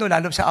buong mundo,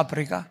 lalo sa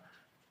Africa.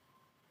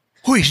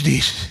 Who is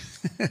this?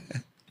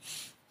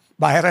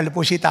 Viral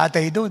po si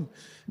tatay doon.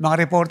 Mga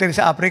reporter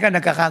sa Africa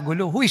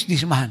nagkakagulo. Who is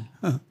this man?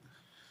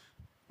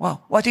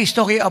 Wow, what is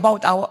talking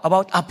about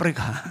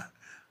Africa?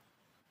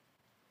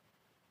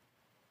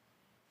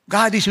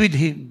 God is with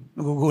him.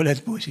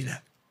 Nagugulat po sila.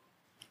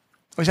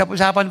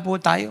 Usap-usapan po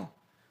tayo.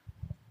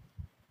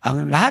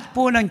 Ang lahat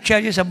po ng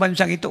churches sa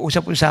bansang ito,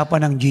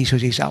 usap-usapan ng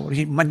Jesus is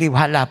ours.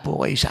 Maniwala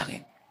po kayo sa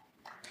akin.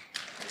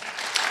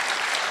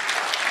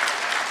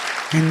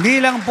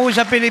 Hindi lang po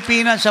sa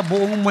Pilipinas, sa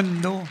buong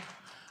mundo.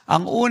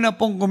 Ang una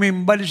pong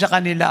gumimbal sa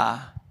kanila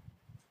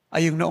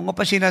ay yung noong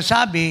pa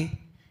sinasabi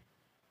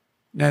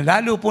na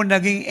lalo po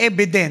naging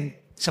evident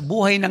sa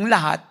buhay ng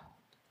lahat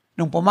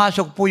nung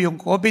pumasok po yung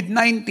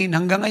COVID-19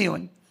 hanggang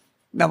ngayon,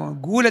 na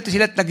gulat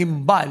sila at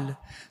nagimbal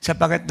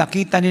sapagkat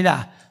nakita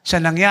nila sa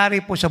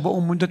nangyari po sa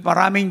buong mundo at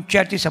maraming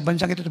churches sa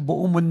bansang ito sa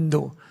buong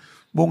mundo,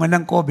 bunga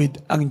ng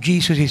COVID, ang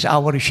Jesus is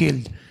our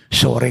shield,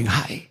 soaring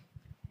high.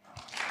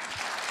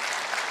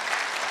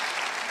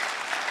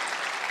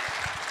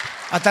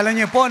 At alam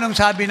niyo po, nung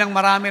sabi ng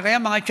marami kaya,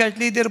 mga church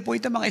leader po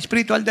ito, mga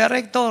spiritual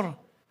director.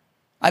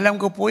 Alam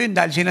ko po yun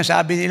dahil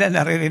sinasabi nila,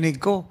 naririnig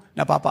ko,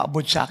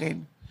 napapaabot sa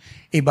akin.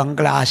 Ibang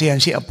klase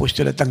yan si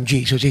Apostol at ang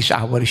Jesus is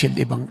our shield,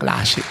 ibang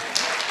klase.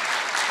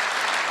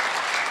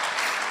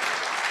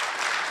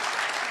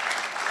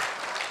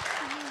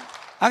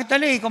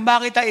 Actually, kung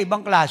bakit tayo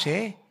ibang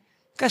klase,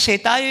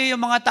 kasi tayo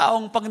yung mga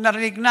taong pag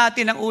narinig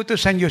natin ang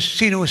utos ng Diyos,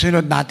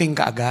 sinusunod natin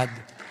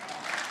kaagad.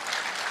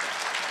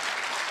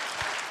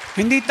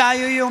 Hindi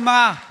tayo yung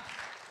mga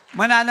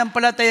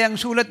mananampalatayang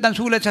sulat ng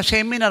sulat sa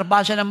seminar,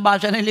 basa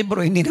ng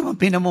libro, hindi naman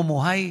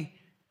pinamumuhay.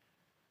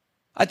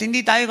 At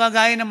hindi tayo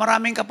kagaya ng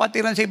maraming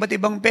kapatiran sa iba't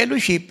ibang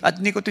fellowship,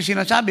 at hindi ko ito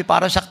sinasabi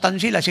para saktan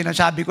sila,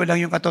 sinasabi ko lang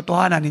yung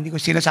katotohanan, hindi ko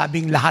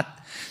sinasabing lahat.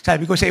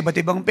 Sabi ko sa iba't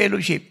ibang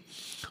fellowship,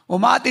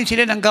 umaatin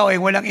sila ng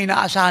gawain, walang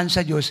inaasahan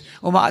sa Diyos,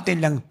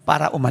 umaatin lang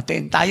para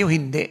umatin. Tayo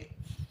hindi.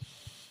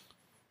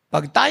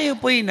 Pag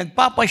tayo po'y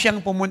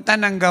nagpapasyang pumunta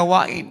ng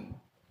gawain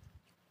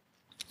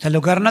sa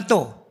lugar na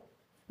to,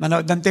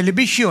 manood ng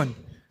television,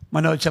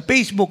 manood sa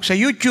Facebook, sa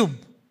YouTube,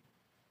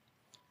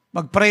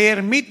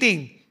 mag-prayer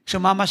meeting,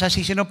 sumama sa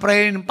season of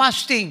prayer and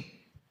fasting,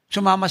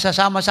 sumama sa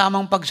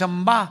sama-samang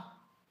pagsamba,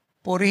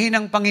 purihin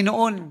ang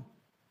Panginoon.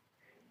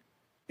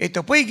 Ito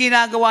po'y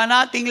ginagawa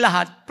nating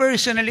lahat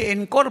personally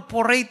and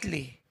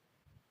corporately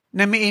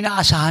na may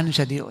inaasahan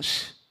sa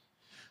Diyos.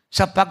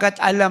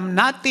 Sapagkat alam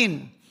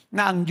natin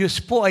na ang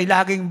Diyos po ay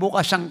laging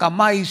bukas ang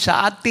kamay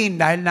sa atin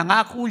dahil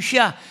nangako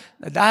siya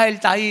na dahil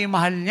tayo'y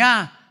mahal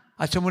niya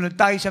at sumunod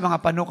tayo sa mga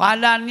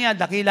panukalan niya,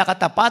 dakila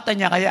katapatan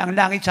niya, kaya ang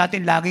langit sa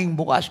atin laging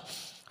bukas.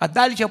 At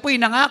dahil siya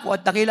po'y nangako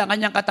at dakila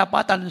kanyang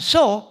katapatan,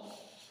 so,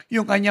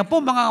 yung kanya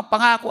po mga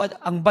pangako at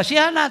ang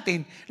basihan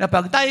natin na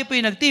pag tayo po'y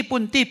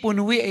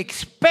nagtipon-tipon, we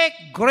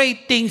expect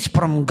great things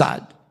from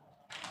God.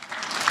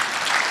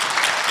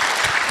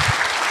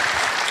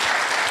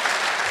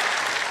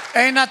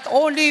 And not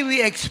only we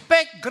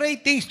expect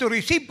great things to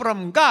receive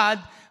from God,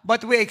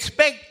 but we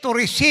expect to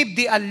receive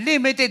the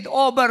unlimited,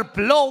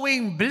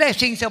 overflowing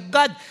blessings of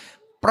God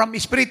from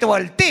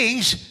spiritual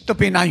things to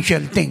financial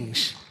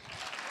things.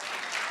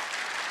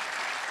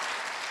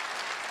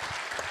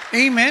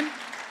 Amen?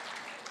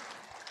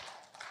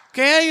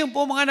 Kaya yung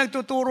po mga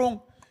nagtuturong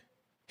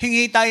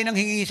hingi tayo ng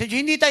hingi sa Diyos,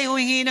 hindi tayo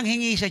hingi ng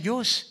hingi sa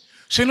Diyos.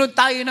 Sunod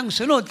tayo ng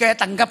sunod, kaya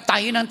tanggap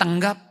tayo ng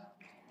tanggap.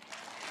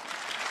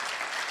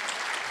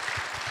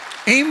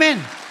 Amen.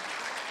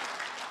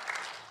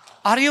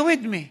 Are you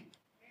with me?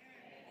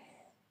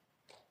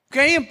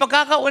 Kaya yung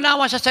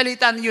pagkakaunawa sa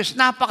salita ng Diyos,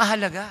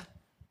 napakahalaga.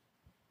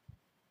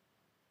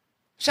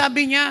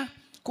 Sabi niya,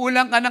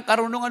 kulang ka ng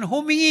karunungan,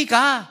 humingi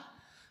ka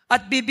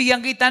at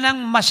bibigyan kita ng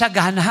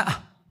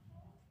masagana.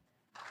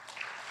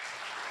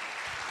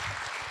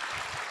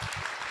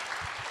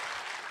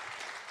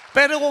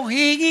 Pero kung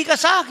hihingi ka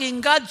sa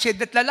akin, God said,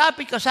 at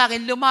lalapit ka sa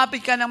akin,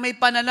 lumapit ka ng may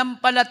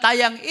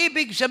pananampalatayang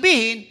ibig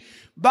sabihin,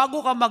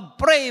 bago ka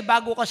mag-pray,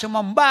 bago ka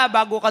sumamba,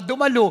 bago ka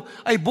dumalo,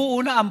 ay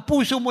buo na ang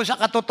puso mo sa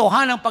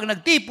katotohanan. Pag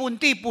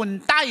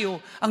nagtipon-tipon tayo,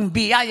 ang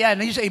biyaya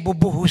na Diyos ay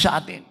bubuho sa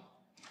atin.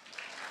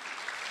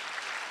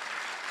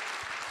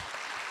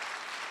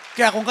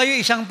 Kaya kung kayo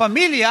isang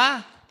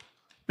pamilya,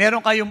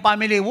 meron kayong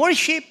family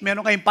worship,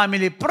 meron kayong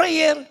family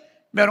prayer,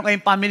 meron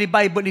kayong family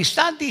Bible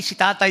study, si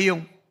tatay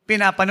yung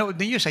pinapanood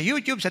ninyo sa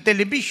YouTube, sa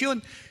television,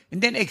 and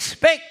then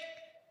expect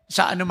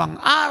sa anumang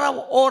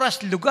araw,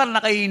 oras, lugar na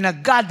kayo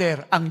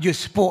nag-gather, ang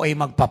Diyos po ay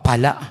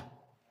magpapala.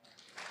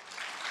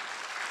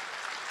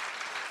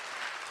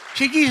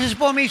 Si Jesus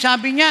po may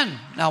sabi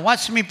niyan. Now,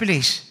 watch me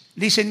please.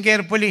 Listen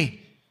carefully.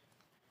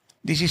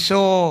 This is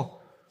so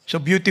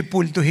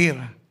beautiful to hear.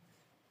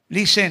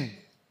 Listen.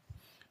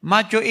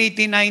 Matthew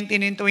 18,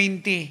 19, and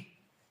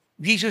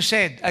 20. Jesus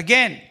said,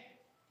 again,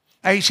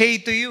 I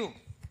say to you,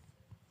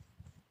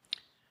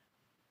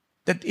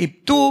 that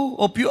if two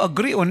of you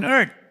agree on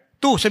earth,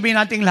 two, sabihin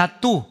natin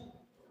lahat, two.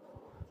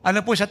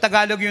 Ano po sa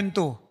Tagalog yung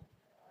two?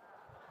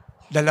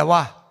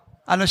 Dalawa.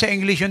 Ano sa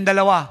English yung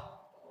dalawa?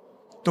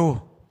 Two.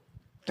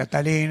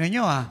 Tatalino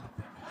nyo, ha?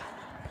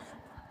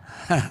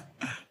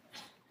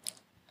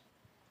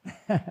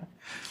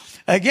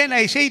 Again,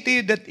 I say to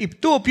you that if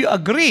two of you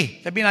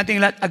agree, sabihin natin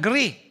lahat,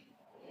 agree.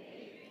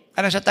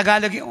 Ano sa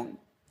Tagalog yung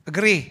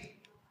agree?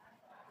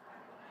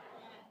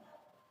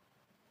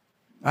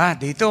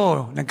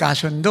 Dito,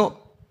 nagkasundo.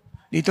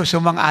 Dito,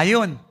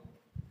 sumang-ayon.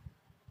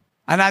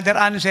 Another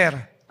answer.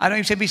 Ano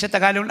yung sabihin sa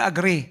Tagalog na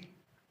agree?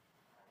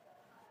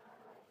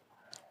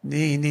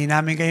 Hindi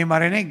namin kayo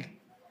marinig.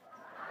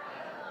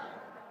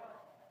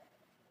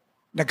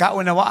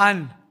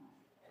 Nagkaunawaan.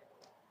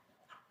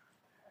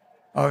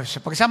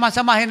 Sa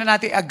pagsama-samahin na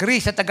natin,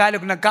 agree sa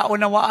Tagalog,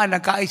 nagkaunawaan,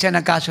 nagkaisa,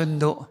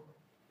 nagkasundo.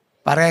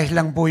 Parehas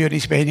lang po yun,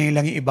 spelling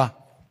lang yung iba.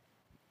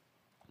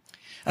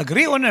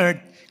 Agree on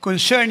earth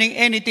concerning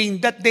anything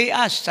that they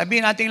ask.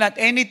 Sabihin natin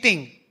lahat,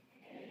 anything.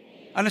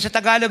 Ano sa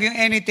Tagalog yung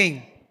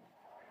anything?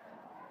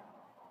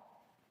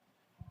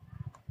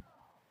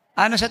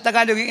 Ano sa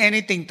Tagalog yung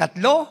anything? 3?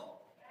 10?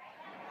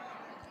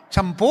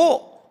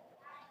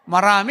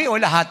 Marami o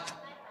lahat?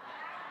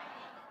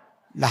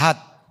 Lahat.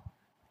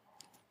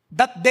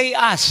 That they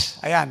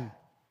ask. Ayan.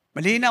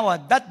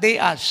 Malinaw, that they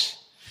ask.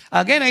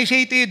 Again, I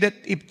say to you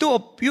that if two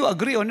of you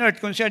agree on earth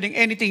concerning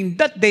anything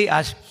that they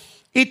ask,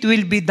 it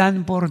will be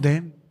done for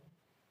them.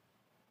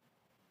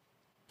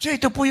 So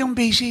ito po yung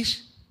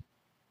basis.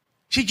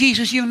 Si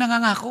Jesus yung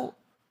nangangako.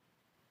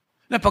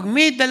 Na pag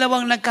may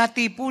dalawang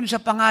nagkatipon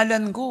sa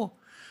pangalan ko,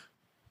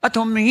 at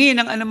humingi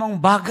ng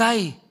anumang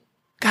bagay,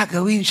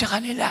 gagawin sa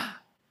kanila.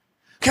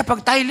 Kaya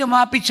pag tayo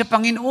lumapit sa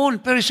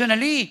Panginoon,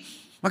 personally,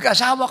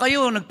 mag-asawa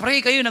kayo,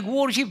 nag-pray kayo,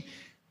 nag-worship,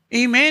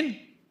 amen?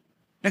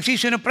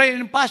 Nagsisunod prayer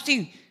and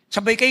fasting,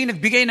 sabay kayo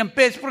nagbigay ng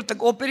first fruit,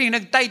 nag-offering,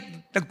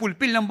 nag-tithe,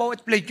 nag-fulfill ng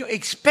bawat pledge nyo,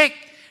 expect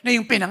na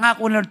yung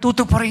pinangako na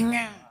tutuparin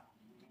niya.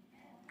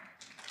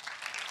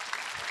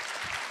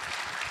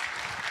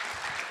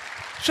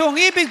 So,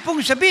 ang ibig pong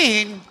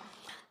sabihin,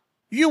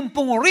 yung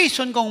pong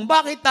reason kung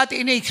bakit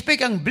natin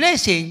ina-expect ang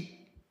blessing,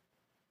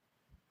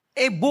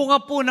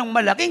 bunga po ng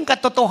malaking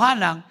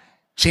katotohanan,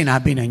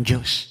 sinabi ng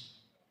Diyos.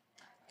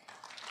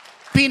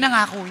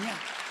 Pinangako niya.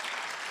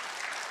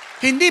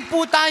 Hindi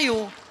po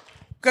tayo,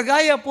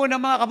 kagaya po ng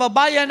mga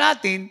kababayan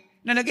natin,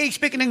 na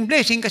nag-expect ng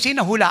blessing kasi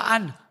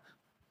nahulaan.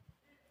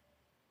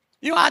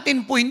 Yung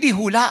atin po hindi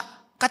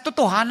hula,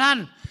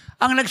 katotohanan.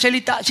 Ang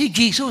nagsalita si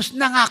Jesus,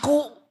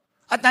 nangako.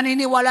 At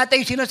naniniwala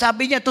tayo,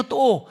 sinasabi niya,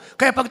 totoo.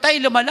 Kaya pag tayo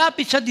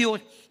lumalapit sa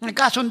Diyos,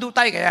 nagkasundo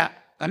tayo. Kaya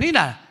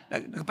kanina,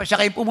 nagpasya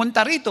kayo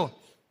pumunta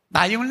rito.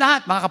 Tayong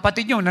lahat, mga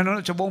kapatid nyo,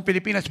 nanonood sa buong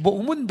Pilipinas,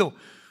 buong mundo.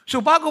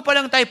 So bago pa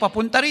lang tayo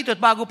papunta rito at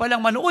bago pa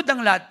lang manood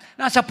ang lahat,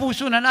 nasa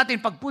puso na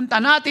natin,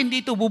 pagpunta natin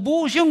dito,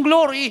 bubuhos yung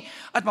glory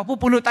at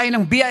mapupuno tayo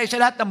ng biyaya sa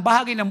lahat ng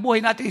bahagi ng buhay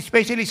natin,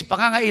 especially sa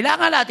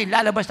pangangailangan natin,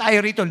 lalabas tayo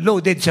rito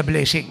loaded sa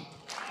blessing.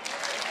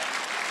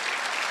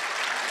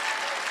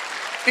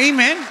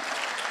 Amen?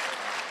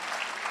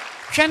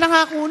 Siya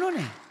nangako nun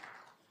eh.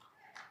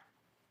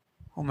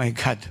 Oh my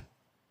God.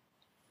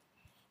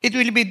 It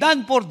will be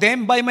done for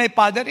them by my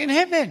Father in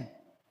heaven.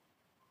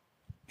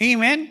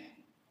 Amen?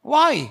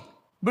 Why?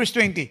 Verse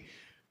 20.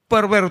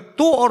 For where 2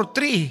 or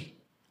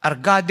 3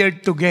 are gathered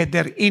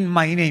together in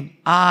my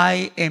name,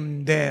 I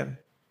am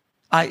there.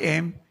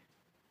 I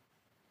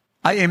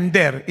am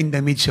there in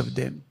the midst of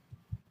them.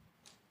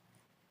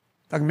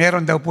 Pag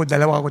meron daw po 2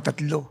 o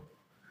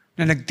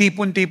 3 na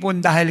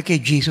nagtipon-tipon dahil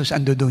kay Jesus,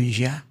 ando doon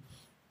siya.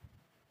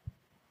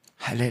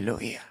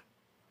 Hallelujah.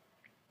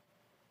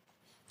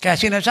 Kaya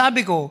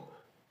sinasabi ko,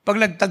 pag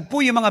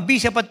nagtagpo yung mga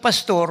bishop at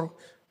pastor,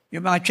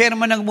 yung mga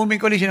chairman ng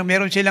moving coalition,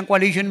 meron silang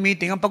coalition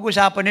meeting, ang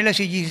pag-usapan nila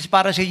si Jesus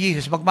para si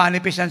Jesus,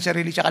 mag-manifest ng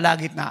sarili sa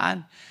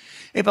kalagitnaan.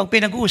 Pag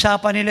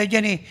pinag-uusapan nila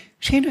dyan,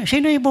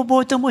 sino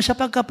iboboto mo sa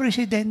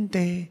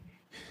pagka-presidente?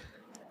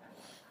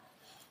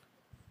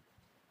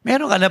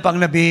 Meron ka na pang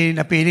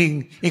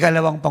napiling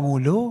ikalawang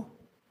pangulo?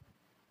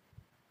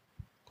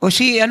 O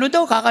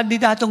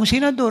kakandidatong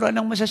senador,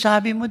 anong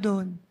masasabi mo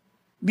doon?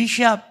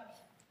 Bishop.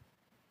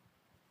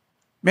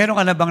 Meron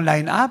ka na bang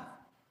line-up?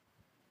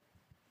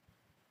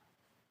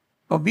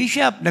 O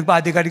Bishop,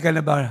 nag-bodyguard ka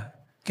na ba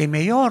kay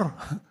Mayor?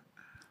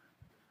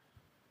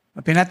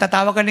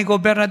 Pinatatawag ka ni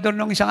Gobernador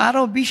nung isang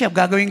araw, Bishop,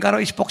 gagawin ka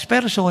raw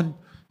spokesperson.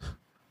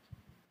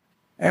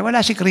 Wala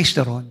si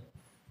Kristo ron.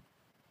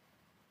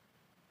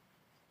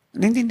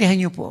 Naintindihan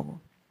niyo po ako.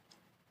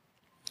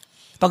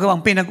 Pag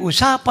ang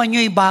pinag-usapan niyo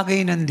ay bagay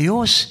ng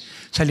Diyos,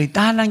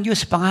 salita ng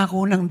Diyos,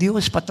 pangako ng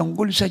Diyos,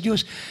 patungkol sa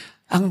Diyos,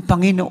 ang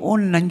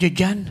Panginoon nandiyan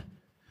dyan.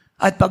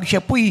 At pag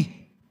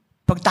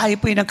tayo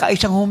po'y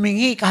nagkaisang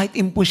humingi, kahit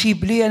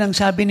imposible yan ang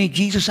sabi ni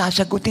Jesus,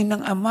 sasagutin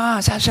ng Ama,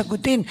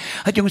 sasagutin.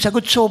 At yung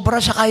sagot sobra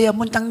sa kaya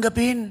mong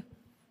tanggapin.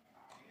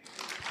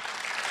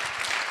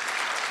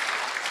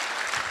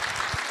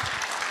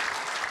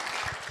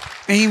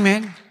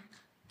 Amen.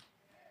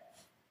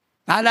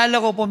 Naalala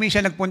ko po,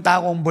 minsan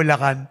nagpunta akong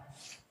Bulacan.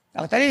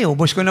 Actually,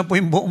 ubos ko na po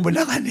yung buong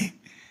Bulacan eh.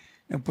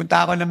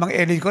 Nagpunta ako ng mga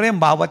area ko rin,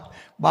 bawat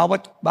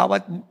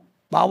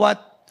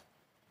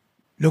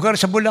lugar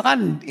sa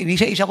Bulacan,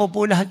 inisa-isa ko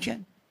po lahat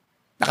yan.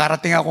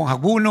 Nakarating akong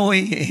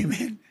Hagunoy,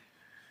 amen.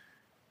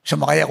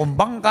 Sumakay akong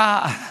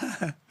bangka.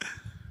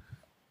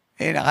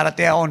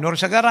 Nakarating akong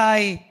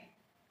Norsagaray,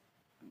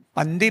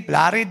 Pandip,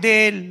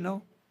 Laridel,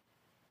 no?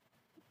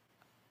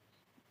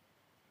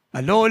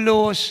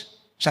 Malolos,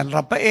 San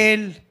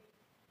Rafael,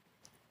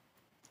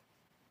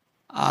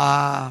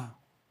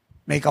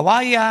 May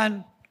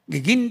Kawayan,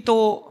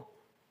 Giginto.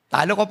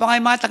 Talo ko pa nga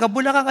yung mga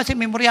taga-Bulacan kasi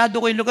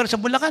memoryado ko yung lugar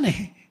sa Bulacan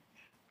eh.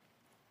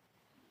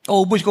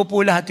 Ubus ko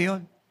po lahat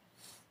yun.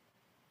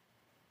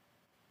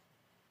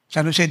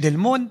 San Jose del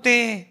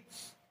Monte,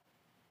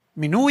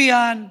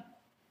 Minuyan.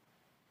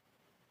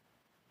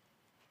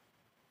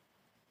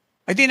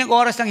 Di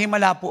nag-oras ng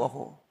himala po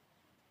ako.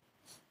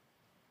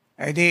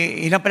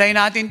 Di in-apply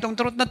natin itong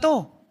truth na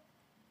to.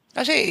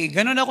 Kasi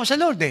ganun ako sa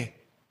Lord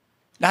eh.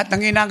 Lahat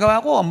ng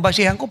ginagawa ko, ang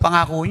basihan ko,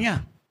 pangako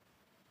niya.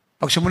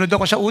 Pag sumunod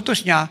ako sa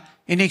utos niya,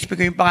 ini-expect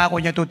ko yung pangako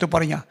niya,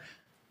 tutuparin niya.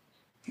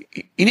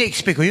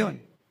 Ini-expect ko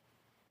yun.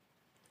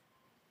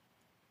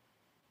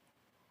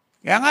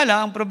 Kaya nga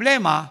lang, ang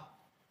problema,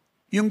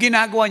 yung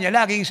ginagawa niya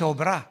laging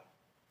sobra.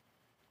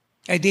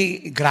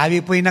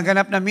 Grabe po yung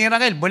naganap na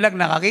miracle. Bulag,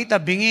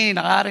 nakakita, bingi,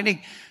 nakarinig.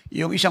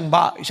 Yung isang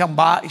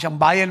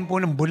bayan po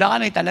ng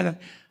Bulacan ay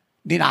talagang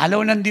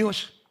dinalaw ng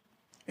Diyos.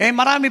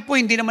 Marami po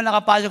hindi naman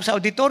nakapasok sa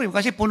auditorium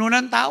kasi puno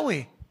ng tao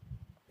eh.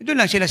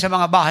 Doon lang sila sa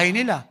mga bahay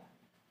nila.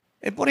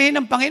 Purihin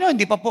ng Panginoon,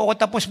 hindi pa po ako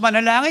tapos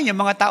manalangin.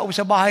 Yung mga tao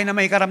sa bahay na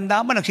may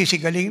karamdaman,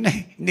 nagsisigaling na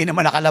eh. Hindi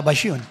naman nakalabas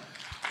yun.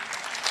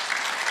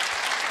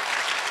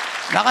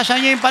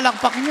 Lakasan niya yung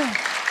palakpak niya.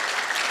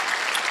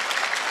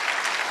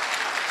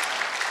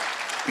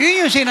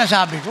 Yun yung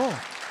sinasabi ko.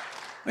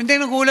 Hindi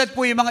nagulat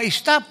po yung mga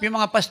staff, yung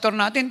mga pastor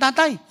natin,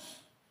 tatay.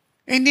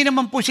 Hindi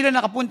naman po sila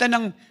nakapunta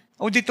ng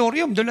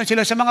auditorium. Doon lang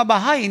sila sa mga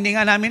bahay. Hindi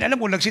nga namin alam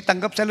kung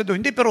nagsitanggap sa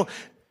doon. Hindi, pero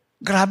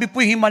grabe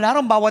po yung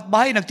Himalaron. Bawat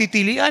bahay,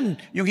 nagtitilian.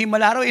 Yung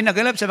Himalaron ay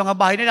nagalap sa mga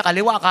bahay nila,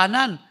 kaliwa,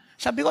 kanan.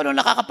 Sabi ko,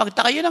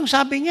 nakakapagtaka, yun ang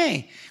sabi niya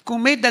eh. Kung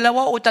may 2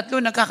 o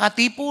 3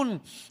 nagkakatipon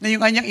na yung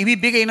kanyang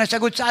ibibigay na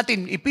sagot sa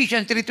atin,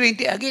 Ephesians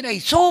 3:20, again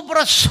ay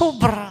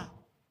sobra-sobra.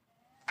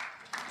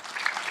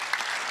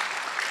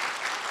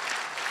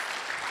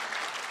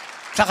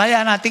 Sa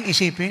kaya nating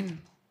isipin.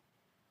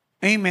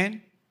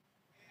 Amen.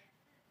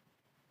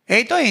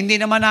 Ito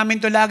hindi naman namin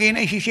ito lagi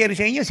na isi-share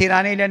sa inyo. Si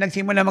nanay lang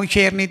nagsimula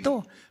mag-share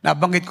nito.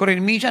 Nabanggit ko rin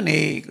minsan,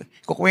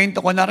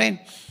 kukwento ko na rin.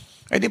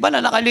 Di ba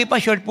na nakalipas,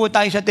 short po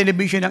tayo sa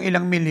television ng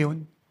ilang milyon.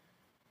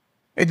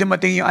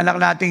 Dumating yung anak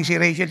nating si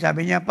Rachel,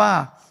 sabi niya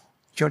pa,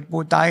 short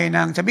po tayo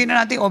ng, sabihin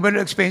na natin, overall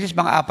expenses,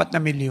 mga 4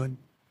 na milyon.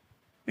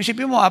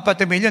 Isipin mo, 4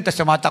 na milyon, tapos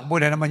tumatakbo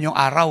na naman yung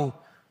araw.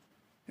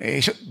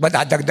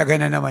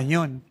 Dadagdagan na naman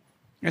yun.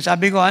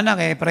 Sabi ko,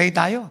 anak, pray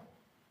tayo.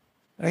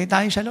 Pray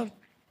tayo sa Lord.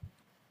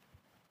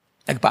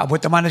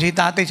 Nagpaabot naman na si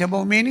tatay sa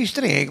buong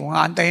ministry. Kung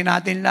aantayin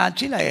natin lahat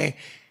sila,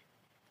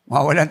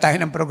 mawawalan tayo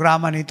ng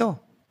programa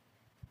nito.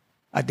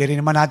 At di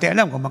rin naman natin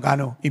alam kung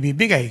magkano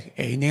ibibigay.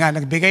 Hindi nga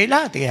nagbigay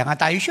lahat. Kaya nga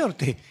tayo short.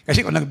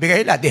 Kasi kung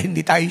nagbigay lahat,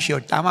 hindi tayo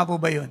short. Tama po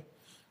ba yun?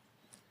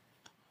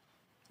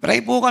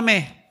 Pray po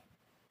kami.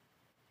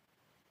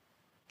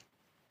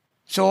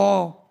 So,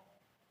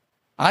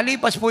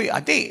 alipas po,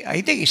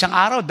 I think, isang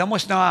araw,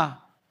 damos na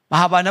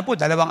mahaba na po,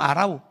 2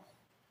 araw.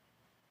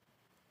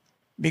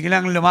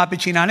 Biglang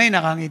lumapit si nanay,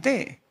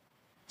 nakangiti.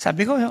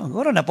 Sabi ko,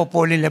 siguro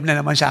napopoli love na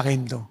naman sa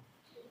akin to.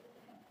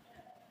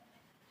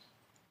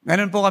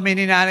 Ganun po kami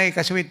ni nanay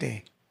kasweet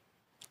eh.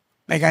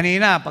 May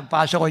kanina,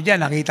 pagpasok ko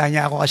dyan, nakita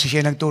niya ako kasi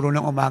siya nagturo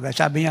ng umaga.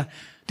 Sabi niya,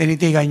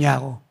 tinitigan niya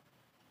ako.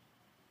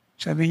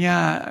 Sabi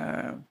niya,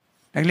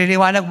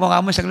 nagliliwanag mukha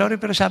mo sa glory,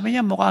 pero sabi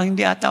niya, mukhang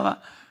hindi ata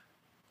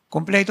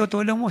kompleto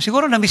tulong mo.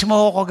 Siguro na-miss mo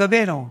ako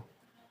kagabi, no?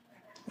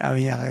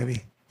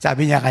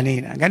 Sabi niya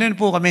kanina. Ganun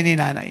po kami ni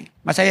nanay.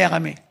 Masaya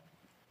kami.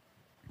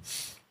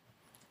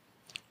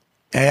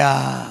 Kaya,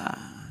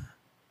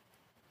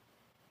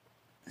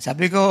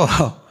 sabi ko,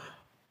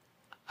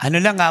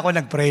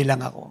 nag-pray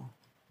lang ako.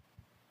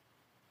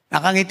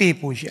 Nakangiti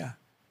po siya.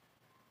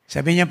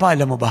 Sabi niya pa,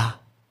 alam mo ba,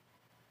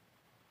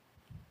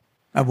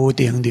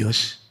 mabuti ang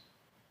Diyos.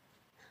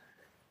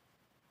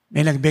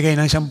 May nagbigay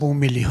ng 10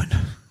 milyon.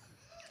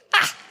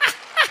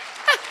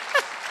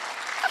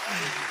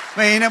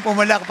 Mahina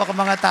pumalakpak ang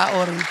mga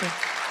tao rito.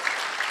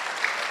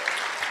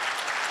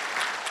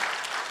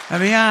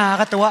 Sabi niya,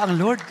 nakakatawa ang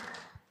Lord.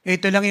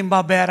 Ito lang yung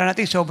babayaran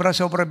natin,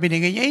 sobra-sobra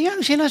binigay niya.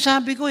 Yan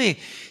sinasabi ko eh.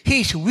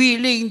 He's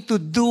willing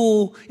to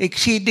do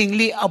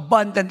exceedingly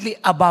abundantly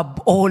above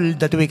all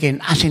that we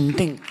can ask and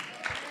think.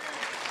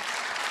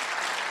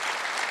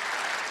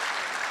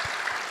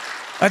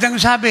 At ang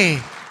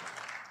sabi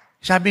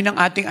ng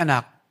ating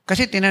anak,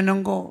 kasi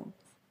tinanong ko,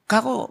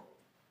 Kako,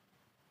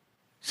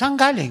 saan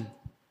galing?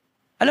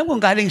 Alam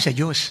kong galing sa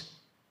Diyos.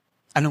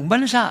 Anong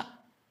bansa?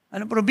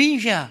 Anong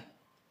probinsya?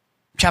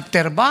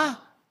 Chapter ba?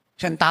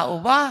 Isang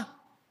tao ba?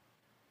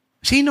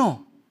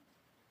 Sino?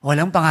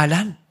 Walang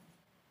pangalan.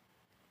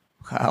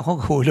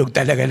 Ako, hulog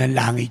talaga ng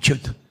langit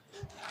yun.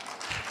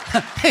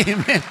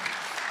 Amen.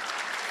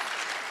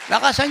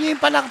 Lakasan niyo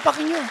yung palakpak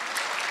niyo.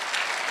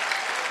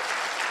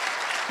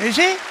 You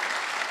see?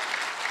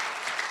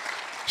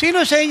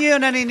 Sino sa inyo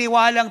yung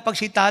naniniwalang pag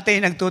si tatay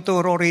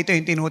nagtuturo rito,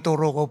 yung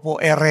tinuturo ko po,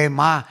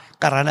 rema,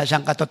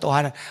 karanasang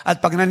katotohanan.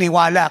 At pag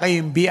naniwala kayo,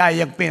 yung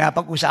biyayang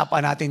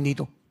pinapag-usapan natin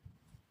dito.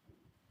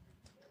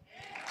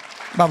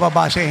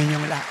 Bababa sa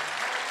inyong lahat.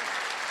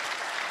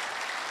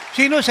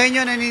 Sino sa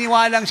inyo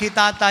naniniwalang si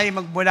tatay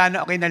magmula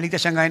na okay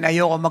naligtas sa ngayon,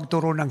 ayoko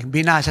magturo ng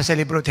binasa sa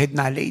libro at head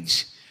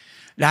knowledge.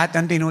 Lahat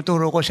ng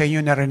tinuturo ko sa inyo,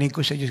 narinig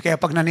ko sa Diyos. Kaya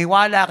pag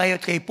naniwala kayo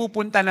at kayo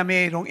pupunta na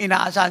mayroong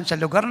inaasahan sa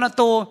lugar na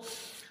to,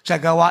 sa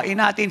gawain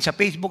natin, sa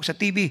Facebook, sa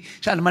TV,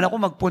 saan man ako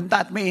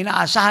magpunta at may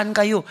inaasahan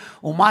kayo,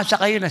 umasa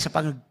kayo na sa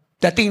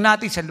pagdating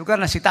natin sa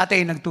lugar na si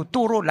tatay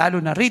nagtuturo, lalo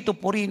na rito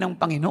puri ng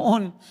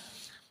Panginoon.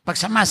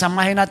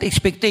 Pagsama-samahin natin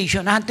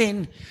expectation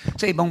natin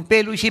sa ibang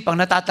fellowship,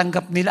 ang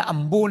natatanggap nila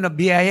ang buo na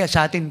biyaya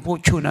sa atin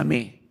po,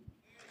 tsunami.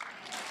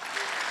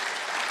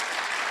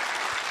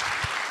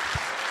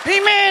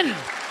 Amen!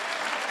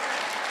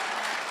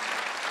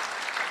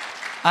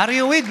 Are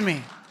you with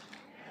me?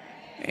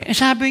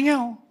 Sabi niya,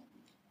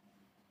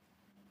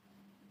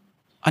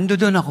 ando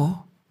doon ako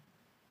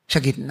sa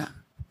gitna.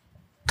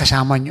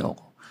 Kasama niyo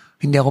ako.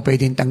 Hindi ako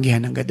pwedeng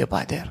tanggihan ng God the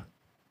Father.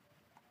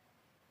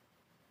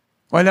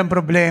 Walang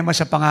problema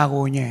sa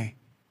pangako niya eh.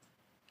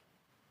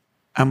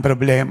 Ang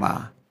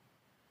problema,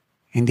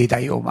 hindi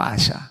tayo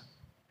umaasa.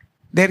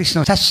 There is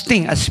no such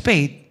thing as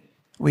faith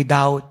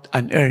without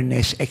an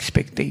earnest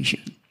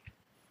expectation.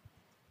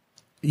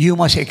 You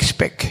must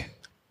expect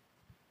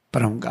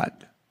from God.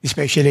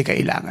 Especially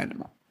kailangan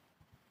mo.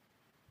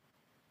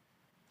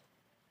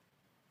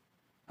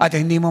 At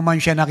hindi mo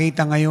man siya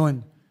nakita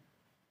ngayon,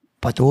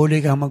 patuloy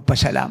kang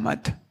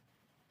magpasalamat.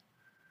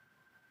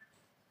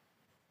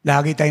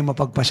 Lagi tayong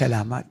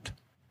mapagpasalamat.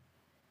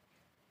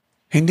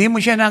 Hindi mo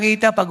siya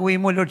nakita, pag-uwi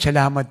mo, Lord,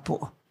 salamat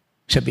po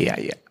sa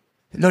biyaya.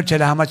 Lord,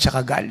 salamat sa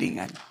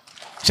kagalingan.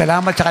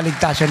 Salamat sa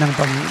kaligtasan ng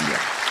pamilya.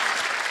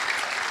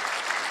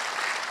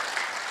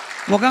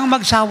 Huwag kang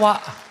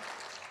magsawa.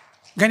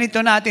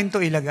 Ganito natin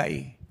to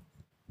ilagay.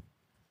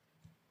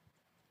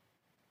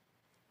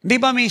 Di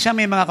ba minsan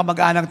may mga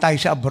kamag-anak tayo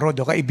sa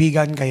abroad o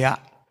kaibigan kaya?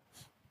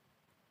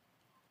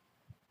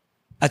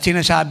 At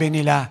sinasabi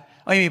nila,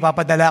 ay, may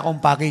papadala akong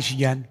package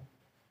dyan.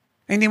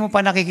 Hindi mo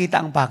pa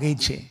nakikita ang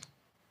package eh.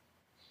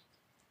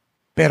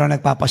 Pero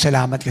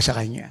nagpapasalamat ka sa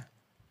kanya.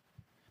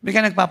 Hindi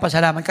ka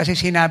nagpapasalamat kasi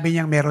sinabi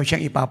niyang meron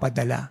siyang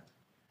ipapadala.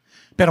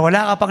 Pero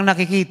wala ka pang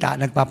nakikita,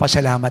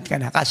 nagpapasalamat ka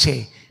na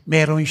kasi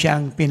meron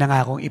siyang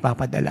pinangakong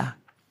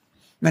ipapadala.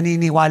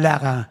 Naniniwala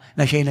ka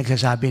na siya'y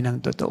nagsasabi ng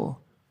totoo.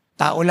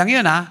 Tao lang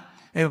yun ha.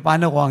 Eh,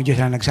 paano kung ang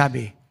Diyos lang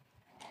nagsabi?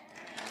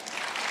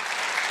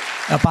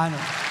 Paano?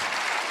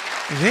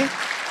 Okay?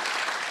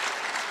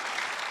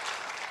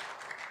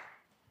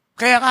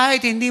 Kaya kahit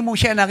hindi mo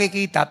siya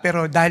nakikita,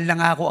 pero dahil lang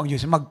ako ang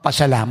Diyos,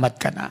 magpasalamat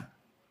ka na.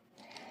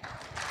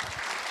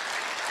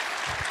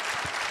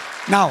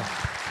 Now,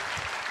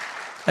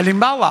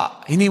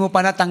 halimbawa, hindi mo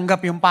pa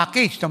natanggap yung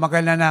package, tumagal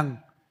na ng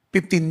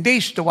 15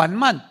 days to 1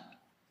 month.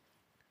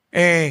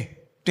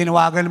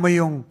 Tinawagan mo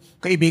yung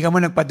kaibigan mo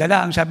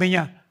nagpadala, ang sabi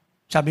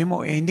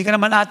mo, hindi ka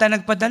naman ata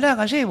nagpadala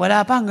kasi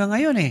wala pa hanggang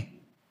ngayon eh.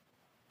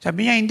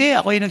 Sabi niya, hindi,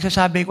 ako yung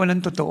nagsasabi ko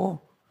ng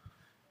totoo.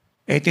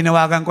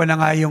 Tinawagan ko na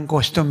nga yung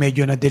custom,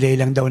 medyo na-delay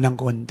lang daw ng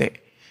konti.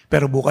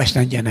 Pero bukas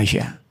nandiyan na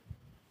siya.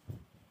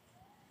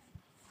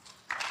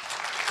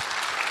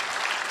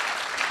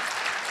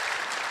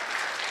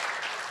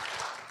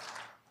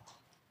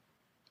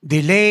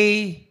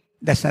 Delay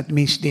does not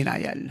mean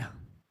denial.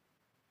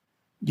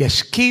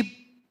 Just keep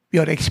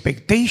your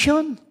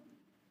expectation.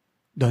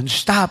 Don't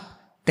stop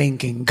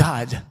thanking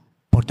God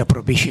for the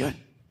provision.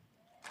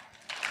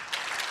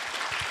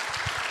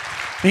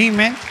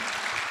 Amen?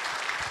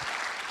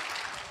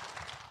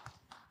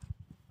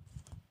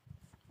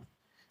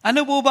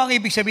 Ano po ba ang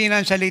ibig sabihin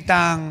ng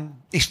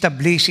salitang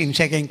establish in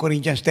 2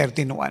 Corinthians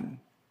 13:1?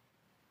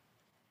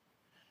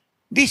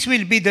 This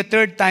will be the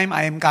third time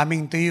I am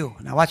coming to you.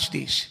 Now watch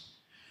this.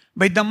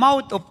 By the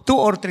mouth of 2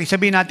 or 3,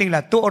 sabihin natin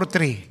lahat, 2 or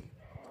 3,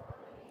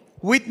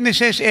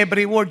 witnesses,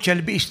 every word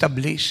shall be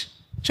established.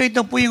 So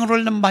ito po yung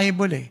role ng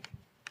Bible eh.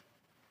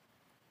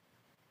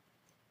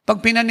 Pag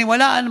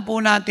pinaniwalaan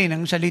po natin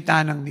ang salita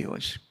ng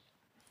Diyos,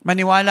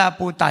 Maniwala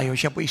po tayo,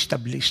 siya po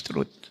established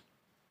truth.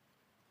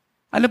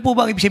 Ano po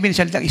ba ang ibig sabihin ng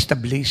salitang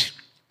established?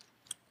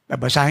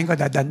 Babasahin ko,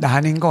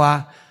 dadandahanin ko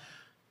ha.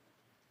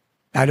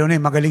 Lalo na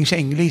yung magaling sa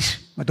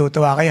English.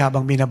 Matutuwa kayo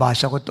habang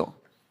binabasa ko to.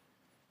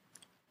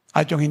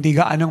 At yung hindi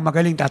gaanong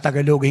magaling,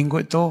 tatagalogin ko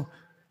ito.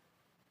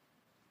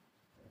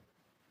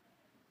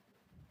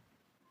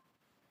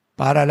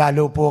 Para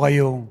lalo po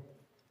kayong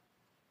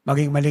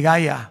maging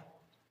maligaya.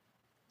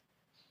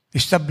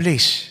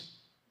 Establish.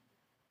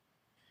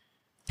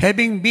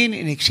 Having been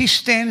in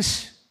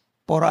existence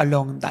for a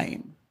long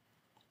time.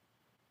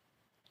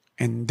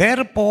 And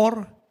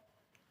therefore,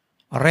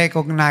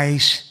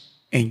 recognized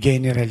and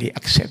generally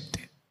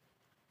accepted.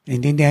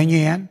 Intindihan niyo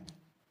yan?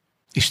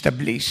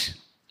 Establish.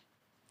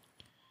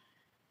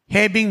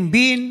 Having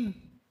been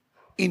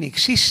in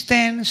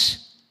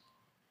existence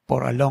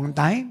for a long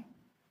time,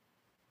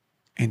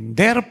 and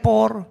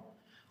therefore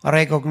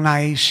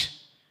recognized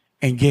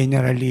and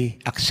generally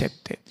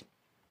accepted.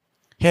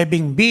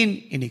 Having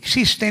been in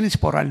existence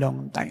for a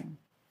long time.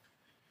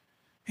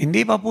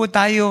 Hindi pa po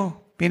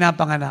tayo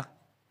pinapanganak.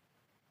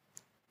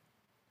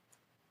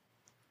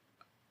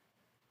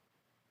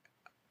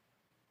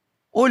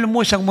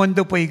 Almost ang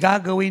mundo po'y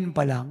gagawin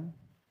pa lang.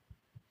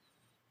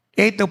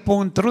 Ito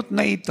pong truth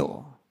na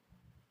ito,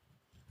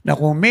 na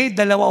kung may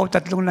 2 o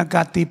 3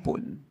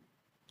 nagkatipon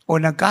o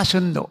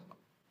nagkasundo,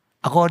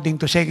 according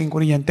to 2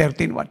 Corinthians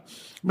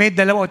 13:1, may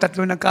 2 o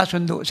 3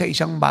 nagkasundo sa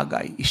isang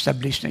bagay,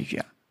 established na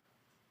siya.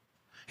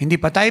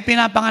 Hindi pa tayo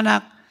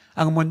pinapanganak,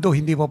 ang mundo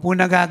hindi pa po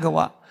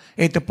nagagawa.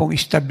 Ito pong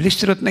established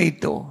truth na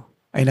ito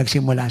ay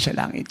nagsimula sa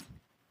langit.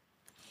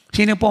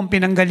 Sino po ang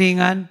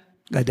pinanggalingan?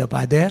 God the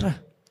Father,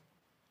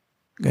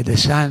 God the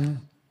Son,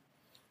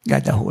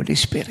 God the Holy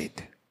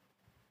Spirit.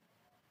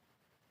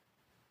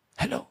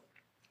 Hello.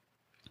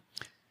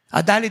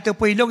 At dahil ito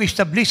po'y long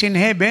established in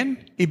heaven,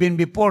 even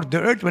before the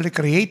earth was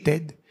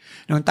created,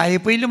 nung tayo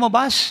po'y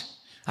lumabas,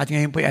 at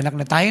ngayon po'y anak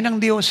na tayo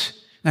ng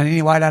Diyos,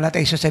 naniniwala na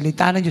tayo sa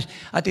salita ng Diyos,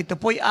 at ito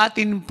po'y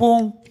atin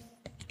pong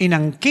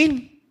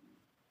inangkin,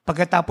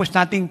 pagkatapos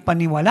nating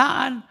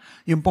paniwalaan,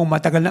 yung pong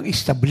matagal ng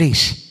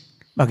establish,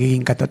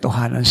 magiging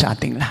katotohanan sa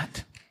ating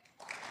lahat.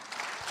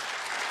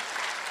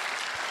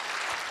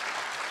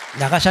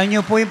 Lakasan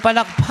niyo po yung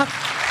palakpak.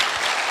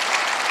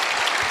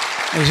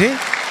 You see?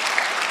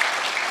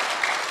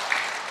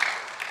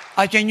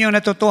 At yan yung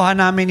natutuhan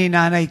namin ni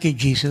nanay kay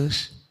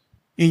Jesus.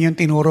 Yun yung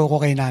tinuro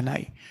ko kay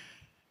nanay.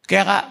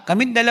 Kaya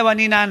kami dalawa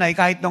ni nanay,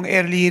 kahit nung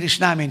early years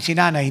namin, si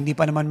nanay, hindi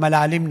pa naman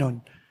malalim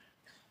nun.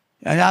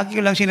 Lagi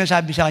ko lang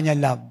sinasabi sa kanya,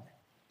 love.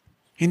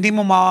 Hindi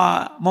mo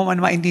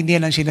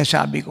maintindihan ang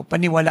sinasabi ko.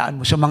 Paniwalaan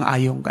mo,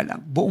 sumang-ayong ka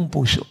lang. Buong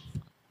puso.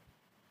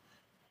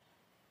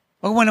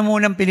 Huwag mo na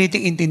munang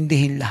piliting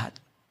intindihin lahat.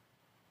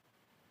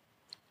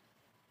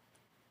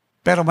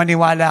 Pero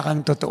maniwala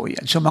kang totoo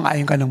yan.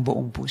 Sumang-ayon ka ng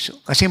buong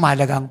puso. Kasi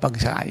mahalaga ang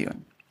pagsang-ayon.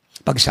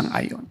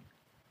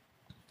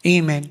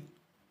 Amen.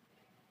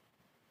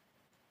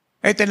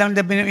 Ito lang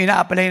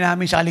ina-apply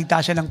namin sa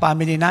kaligtasan ng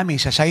family namin.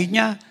 Sa side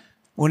niya,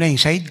 una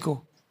yung side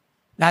ko.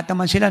 Lahat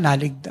naman sila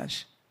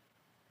naligtas.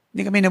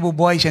 Hindi kami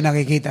nabubuhay sa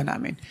nakikita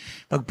namin.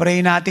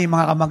 Pag-pray natin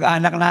mga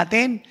kamag-anak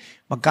natin,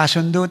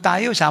 magkasundo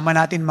tayo, sama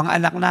natin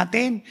mga anak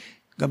natin,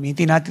 gawin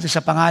natin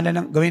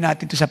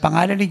ito sa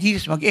pangalan ni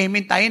Jesus.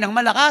 Mag-amen tayo ng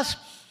malakas.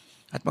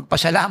 At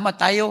magpasalamat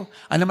tayo.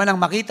 Ano man ang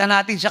makita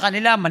natin sa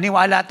kanila,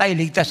 maniwala tayo,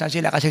 ligtas na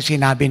sila kasi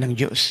sinabi ng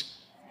Diyos.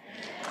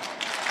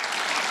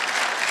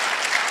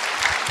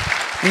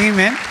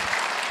 Amen?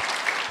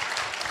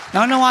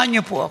 Naunawaan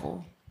niyo po ako.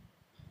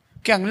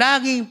 Kaya ang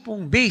laging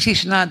pong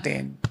basis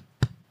natin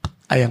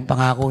ay ang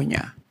pangako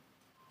niya,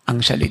 ang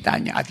salita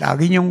niya. At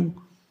lagi niyong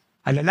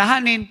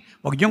alalahanin,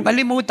 huwag niyong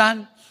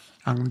kalimutan,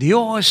 ang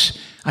Diyos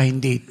ay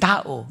hindi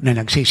tao na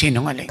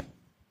nagsisinungaling.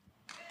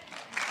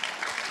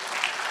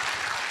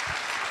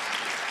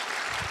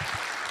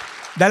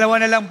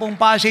 Dalawa na lang pong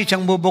passage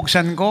ang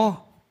bubuksan ko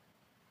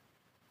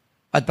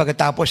at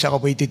pagkatapos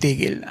ako po'y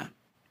titigil na.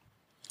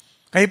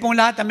 Kayo pong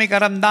lahat na may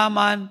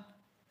karamdaman,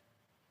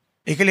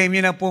 i-claim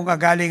niyo na po ang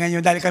kagalingan niyo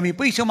dahil kami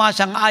po'y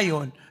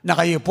sumasang-ayon na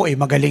kayo po ay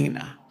magaling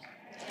na.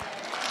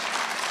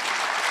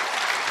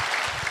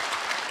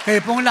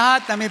 Kayo pong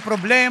lahat na may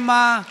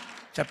problema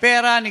sa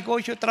pera,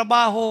 negosyo,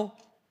 trabaho,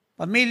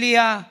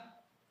 pamilya,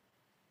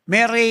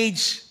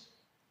 marriage,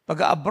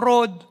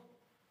 pag-abroad,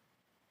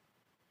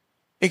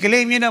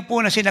 i-claim niyo na po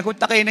na sinagot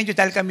na kayo ng Diyos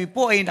dahil kami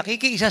po ay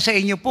nakikiisa sa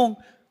inyo pong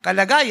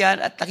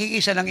kalagayan at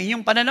nakikiisa ng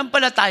inyong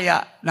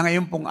pananampalataya na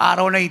ngayon pong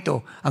araw na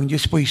ito, ang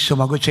Diyos po'y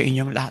sumagot sa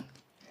inyong lahat.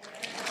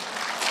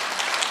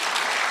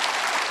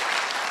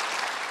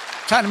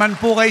 Saan man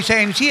po kayo sa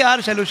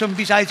NCR, sa Luzon,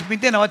 Visayas,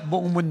 Mindanao at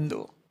buong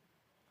mundo.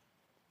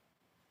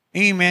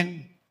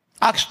 Amen.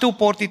 Acts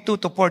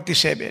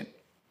 2:42-47.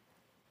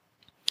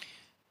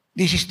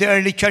 This is the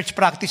early church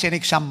practice and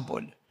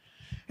example.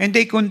 And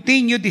they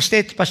continued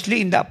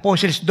steadfastly in the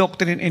apostles'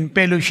 doctrine and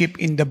fellowship,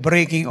 in the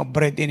breaking of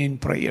bread and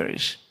in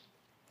prayers.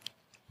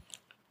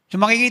 So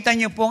makikita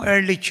niyo po ang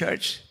early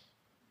church.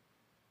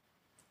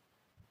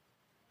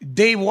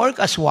 They work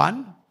as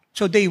one,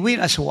 so they win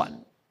as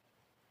one.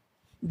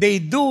 They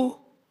do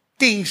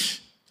things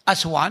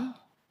as one.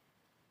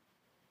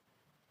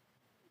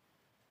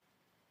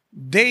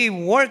 They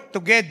work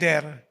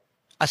together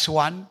as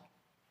one.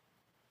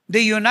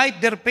 They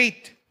unite their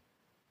faith.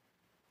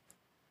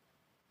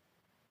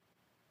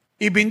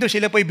 Even though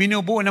sila po'y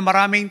binubuo ng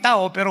maraming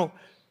tao, pero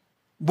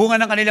bunga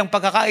ng kanilang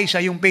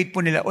pagkakaisa, yung faith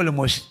po nila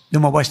almost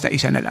lumabas na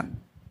isa na lang.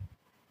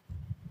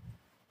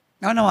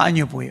 Naunawaan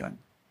niyo po yun.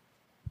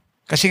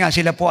 Kasi nga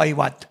sila po ay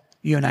what?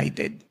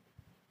 United.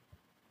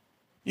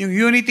 Yung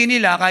unity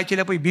nila, kahit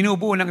sila po'y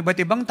binubuo ng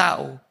iba't ibang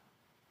tao,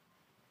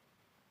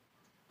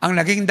 ang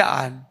naging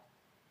daan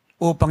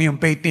upang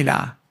yung faith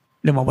nila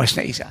lumabas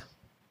na isa.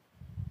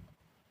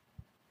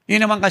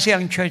 Yun naman kasi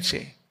ang church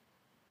eh.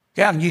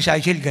 Kaya ang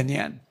GCIL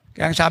ganyan.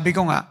 Kaya ang sabi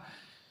ko nga,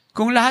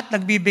 kung lahat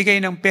nagbibigay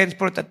ng first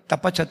fruit at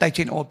tapat sa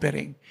tithes and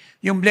offering,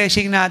 yung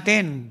blessing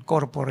natin,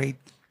 corporate.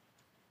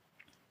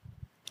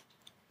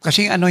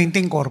 Kasi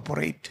anointing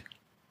corporate.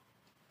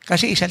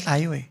 Kasi isa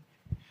tayo eh.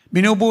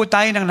 Binubuo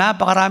tayo ng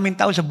napakaraming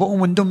tao sa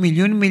buong mundo,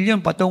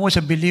 milyon-milyon, patungo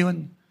sa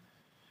bilyon.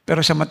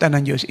 Pero sa mata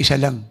ng Diyos, isa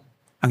lang.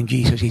 Ang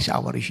Jesus is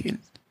our shield.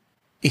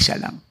 Isa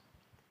lang.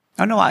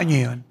 Anawaan niyo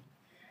yun?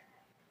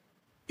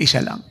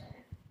 Isa lang.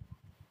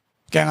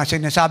 Kaya nga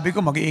sinasabi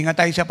ko, mag-iingat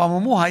tayo sa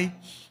pamumuhay.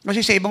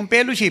 Kasi sa ibang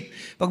fellowship,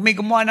 pag may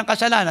gumawa ng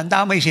kasalanan,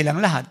 damay silang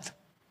lahat.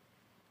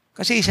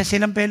 Kasi isa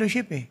silang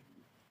fellowship eh.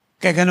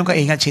 Kaya ganun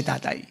kaingat si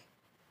tatay.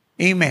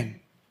 Amen.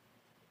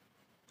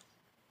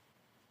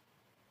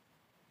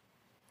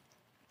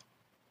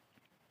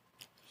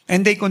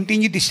 And they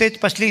continued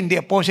steadfastly in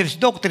the apostles'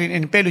 doctrine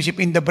and fellowship,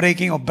 in the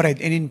breaking of bread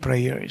and in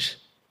prayers.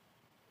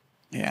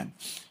 Ayan.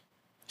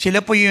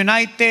 Sila po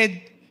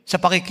united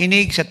sa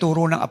pakikinig sa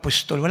turo ng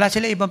apostol. Wala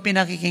sila ibang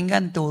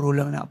pinakikinggan, turo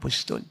lang ng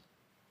apostol.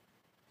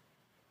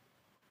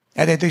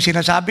 At ito yung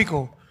sinasabi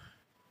ko,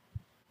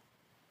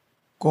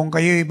 kung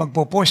kayo'y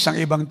magpo-post ng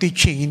ibang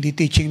teaching, hindi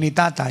teaching ni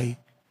tatay,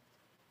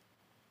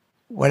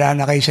 wala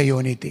na kayo sa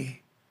unity.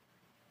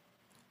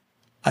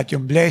 At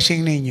yung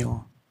blessing ninyo,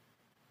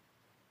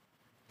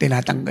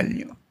 tinatanggal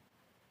nyo.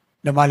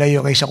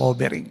 Lumalayo kayo sa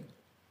covering.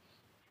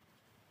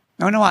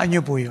 Naunawaan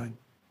nyo po yun.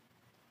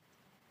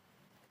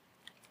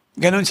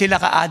 Ganon sila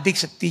ka-addict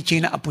sa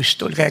teaching ng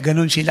apostol. Kaya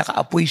ganon sila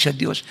ka-apoy sa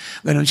Diyos.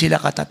 Ganon sila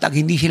katatag.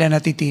 Hindi sila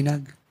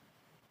natitinag.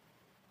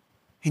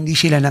 Hindi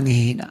sila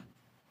nanghihina.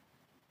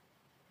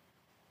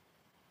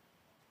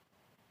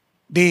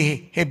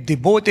 They have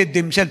devoted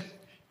themselves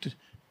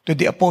to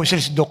the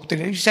apostles'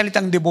 doctrine. Yung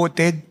salitang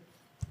devoted,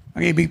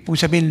 ang ibig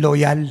pong sabihin,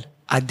 loyal,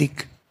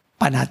 addict,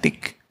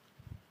 fanatic.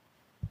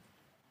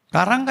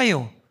 Parang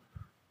kayo,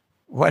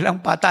 walang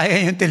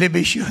patayan yung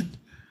television.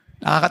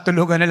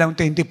 Nakakatulugan na lang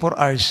 24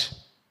 hours.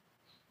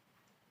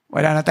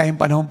 Wala na tayong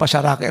panahon pa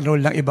sa rock and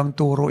roll ng ibang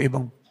turo,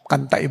 ibang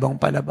kanta, ibang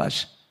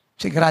palabas.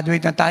 Kasi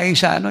graduate na tayo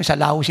sa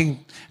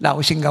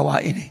lausing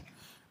gawain eh.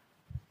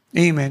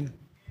 Amen.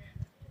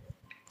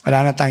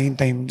 Wala na tayong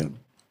time doon.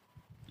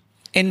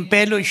 In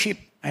fellowship,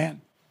 ayan,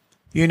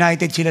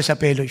 united sila sa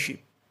fellowship.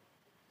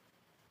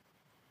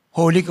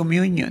 Holy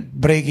Communion,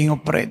 breaking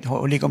of bread,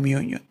 Holy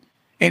Communion.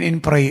 And in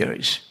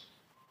prayers.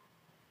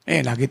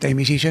 Ayan, lagi tayo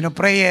may season of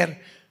prayer,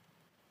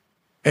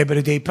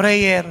 everyday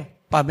prayer,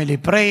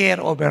 family prayer,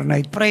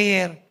 overnight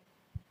prayer,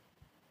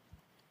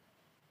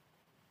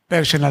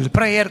 personal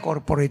prayer,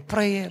 corporate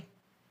prayer.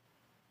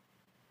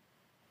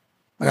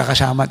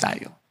 Magkakasama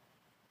tayo.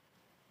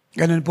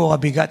 Ganun po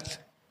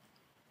kabigat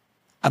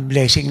ang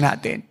blessing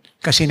natin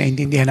kasi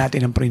naintindihan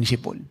natin ang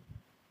principle.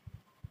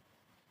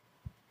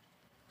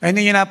 Kaya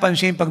hindi nyo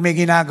napansin, pag may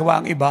ginagawa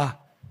ang iba,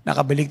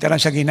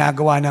 nakabaligtaran sa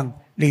ginagawa ng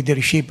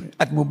leadership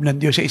at move ng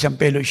Diyos sa isang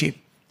fellowship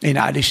na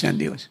inaalis ng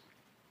Diyos.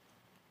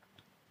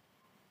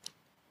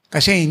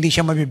 Kasi hindi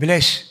siya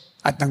mabibless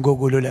at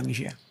nanggugulo lang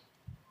siya.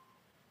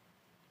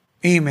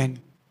 Amen.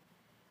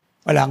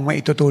 Walang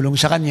maitutulong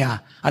sa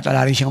kanya at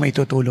wala rin siyang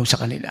maitutulong sa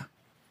kanila.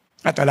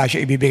 At wala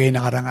siya ibibigay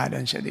na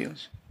karangalan sa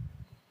Diyos.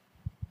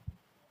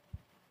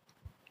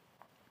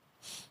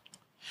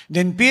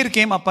 Then fear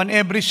came upon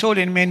every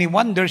soul and many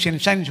wonders and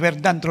signs were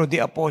done through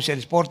the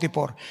apostles.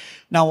 44.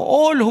 Now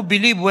all who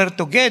believed were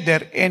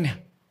together and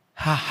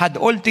had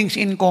all things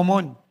in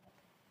common.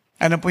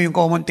 Ano po yung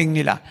common thing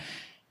nila?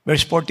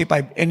 Verse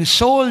 45, and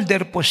sold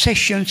their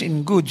possessions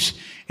and goods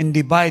and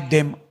divide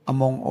them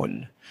among all,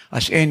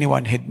 as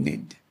anyone had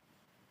need.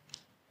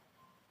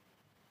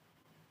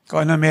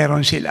 Kung ano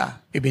meron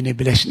sila,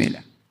 ibinibless nila.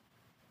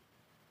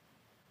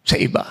 Sa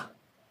iba.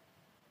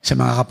 Sa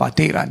mga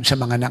kapatiran, sa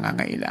mga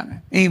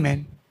nangangailangan. Amen.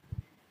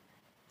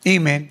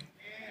 Amen.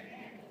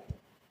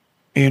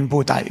 Iyon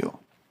po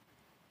tayo.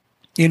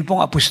 Yun pong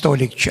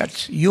apostolic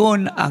church.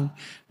 Yun ang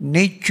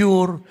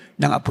nature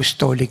ng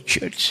apostolic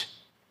church.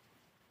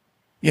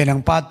 Yan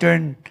ang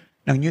pattern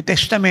ng New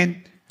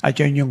Testament at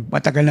yan yung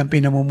matagal ng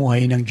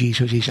pinamumuhay ng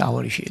Jesus is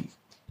our shield.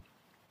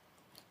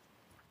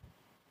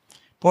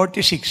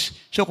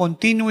 46. So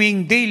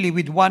continuing daily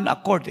with one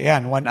accord.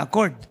 Ayan, one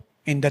accord.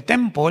 In the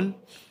temple,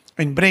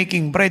 in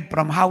breaking bread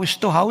from house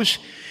to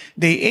house,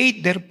 they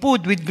ate their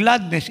food with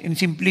gladness and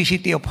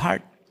simplicity of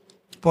heart.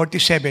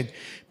 47.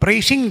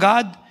 Praising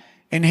God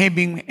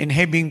and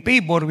having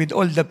favor with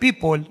all the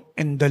people,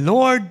 and the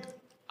Lord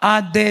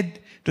added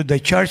to the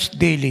church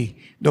daily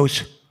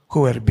those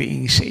who were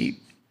being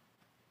saved.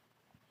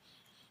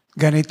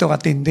 Ganito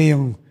katindi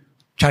yung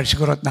church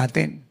growth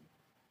natin.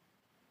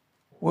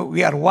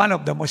 We are one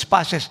of the most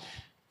fastest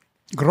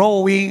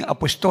growing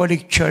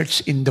apostolic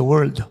church in the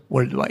world,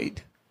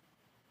 worldwide.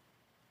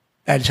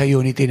 Dahil sa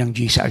unity ng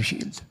GSR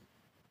Shield.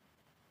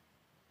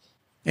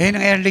 Yan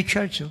ang early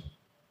church.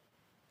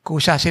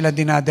 Kusa sila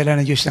dinadala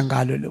ng Diyos ng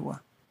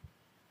kaluluwa.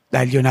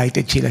 Dahil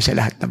united sila sa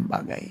lahat ng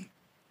bagay.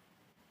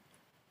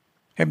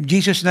 Have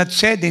Jesus not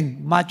said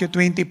in Matthew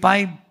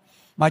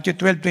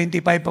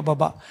 12:25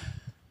 pababa,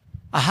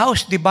 a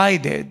house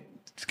divided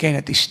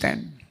cannot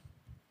stand.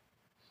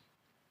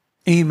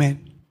 Amen.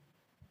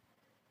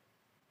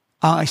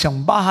 Ang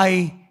isang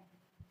bahay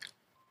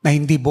na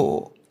hindi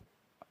buo,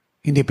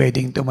 hindi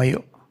pwedeng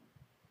tumayo.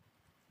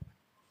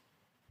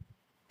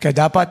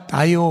 Kaya dapat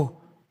tayo,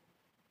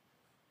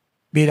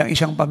 bilang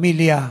isang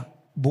pamilya,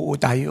 buo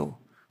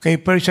tayo.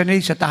 Kaya personally,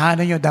 sa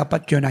tahanan nyo,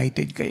 dapat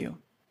united kayo.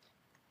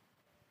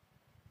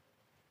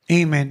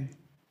 Amen.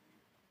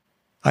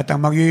 At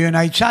ang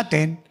mag-unite sa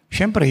atin,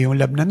 syempre, yung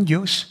love ng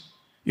Diyos,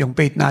 yung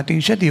faith natin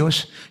sa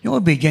Diyos, yung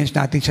obedience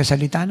natin sa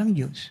salita ng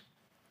Diyos.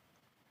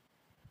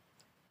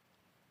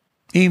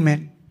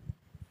 Amen.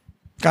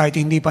 Kahit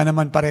hindi pa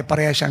naman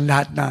pare-parehas ang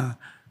lahat na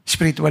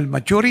spiritual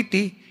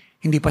maturity,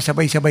 hindi pa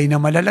sabay-sabay na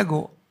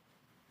malalago,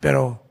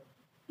 pero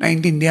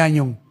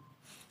naintindihan yung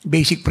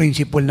basic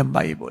principle ng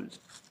Bible.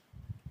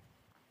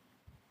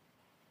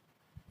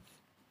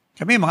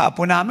 Kami, mga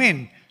apo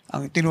namin,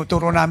 ang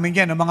tinuturo namin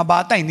dyan, ng mga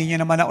bata, hindi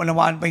niya naman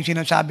naunawaan pa yung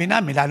sinasabi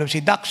namin, lalo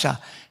si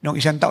Daksa,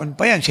 nung 1 taon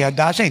pa yan, si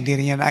Hadasa, hindi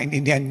rin niya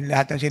naintindihan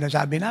lahat ng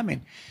sinasabi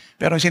namin.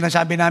 Pero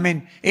sinasabi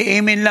namin,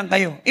 amen lang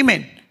kayo.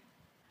 Amen.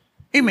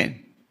 Amen.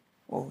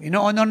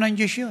 Ino-honor ng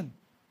Diyos yun.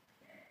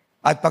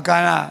 At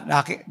pagka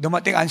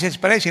dumating answers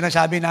pa rin,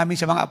 sinasabi namin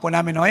sa mga apo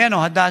namin, ayan,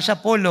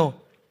 Hadasa,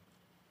 Polo,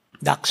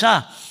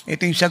 Daksa,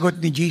 ito yung sagot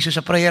ni Jesus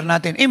sa prayer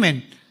natin.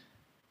 Amen.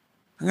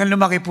 Hanggang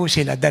lumaki po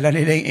sila, dala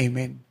nila yung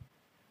amen.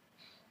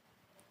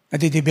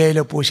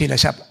 Nadidevelop po sila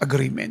sa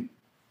agreement.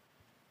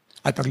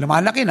 At pag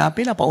lumalaki na,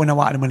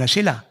 pinapaunawaan mo na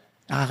sila.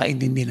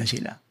 Nakakaintindi na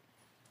sila.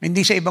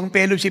 Hindi sa ibang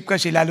fellowship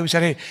kasi, lalo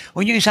sa rin,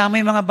 huwag niyo isama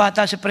yung mga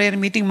bata sa prayer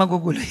meeting,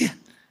 magugulo yan.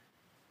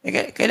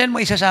 Kailan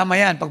mo isasama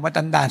yan? Pag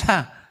matanda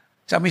na.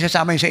 Saan mo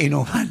isasama yun sa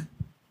inuman?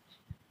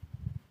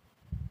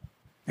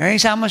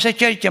 Isama sa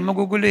church yan,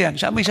 magugulo yan.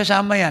 Saan mo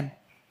isasama yan?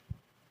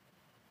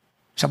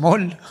 Sa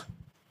mall.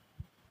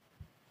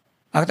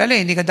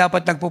 Actually, hindi ka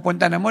dapat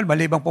nagpupunta ng mall,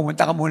 malibang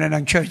pumunta ka muna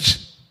ng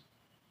church.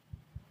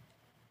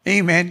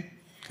 Amen?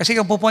 Kasi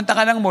kung pupunta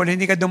ka ng mall,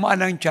 hindi ka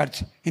dumaan ng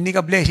church, hindi ka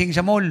blessing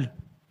sa mall.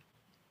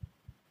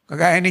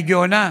 Kagaya ni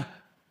Jonah,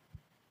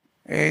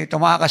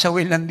 tumakas sa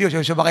will ng Diyos,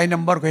 sumakay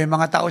ng barko, yung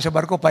mga tao sa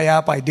barko,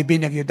 payapa,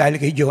 dibinag yun dahil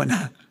kay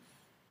Jonah.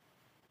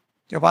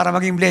 So para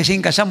maging blessing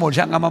ka sa mall,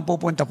 saan ka man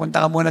pupunta,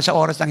 punta ka muna sa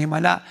oras ng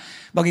himala,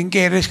 maging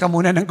careless ka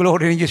muna ng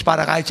glory ng Diyos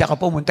para kahit siya ka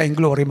pumunta yung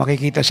glory,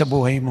 makikita sa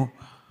buhay mo.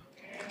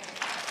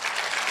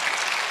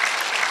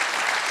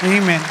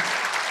 Amen.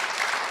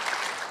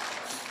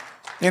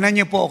 Tingnan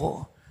niyo po ako.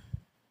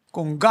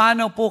 Kung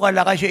gaano po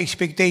kalakas yung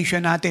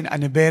expectation natin,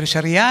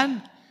 anniversary yan,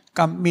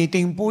 camp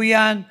meeting po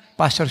yan,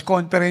 pastor's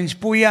conference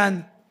po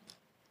yan,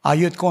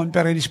 youth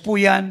conference po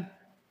yan,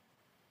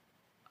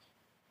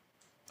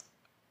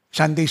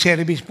 Sunday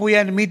service po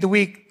yan,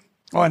 midweek,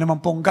 o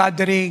naman pong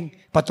gathering,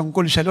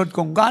 patungkol sa Lord,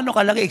 kung gaano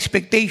kalaki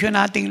expectation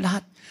natin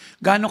lahat,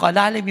 gaano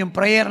kalalim yung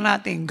prayer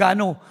natin,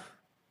 gaano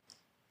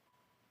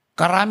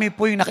karami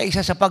po yung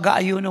nakaisa sa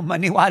pag-aayuno,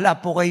 maniwala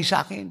po kayo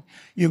sa akin.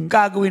 Yung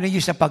gagawin ng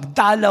Diyos na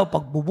pagdalaw,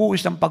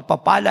 pagbubuhos ng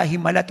pagpapala,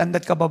 himala,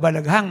 tandat,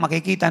 kababalaghang,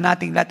 makikita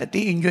natin lahat at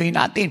i-enjoy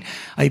natin,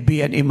 ay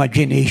beyond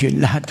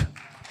imagination lahat.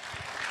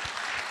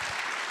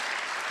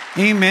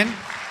 Amen.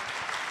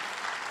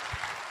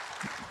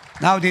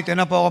 Now, dito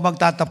na po ako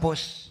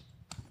magtatapos.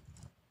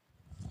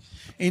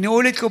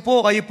 Inuulit ko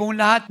po kayo pong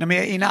lahat na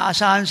may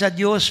inaasahan sa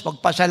Diyos,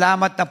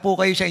 pagpasalamat na po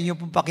kayo sa inyong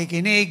pong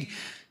pakikinig.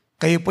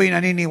 Kayo po'y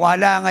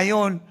naniniwala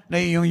ngayon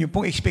na yung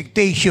pong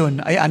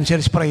expectation ay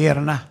answers prayer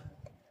na.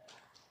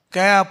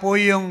 Kaya po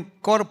yung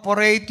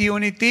corporate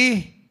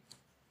unity,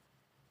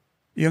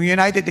 yung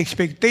united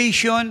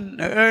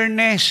expectation,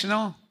 earnest,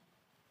 no?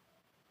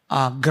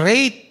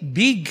 Great,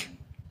 big,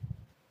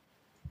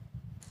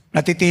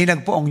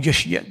 natitinag po ang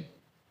Diyos yan.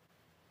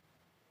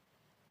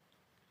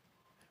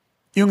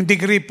 Yung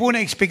degree po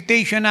na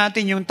expectation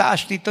natin, yung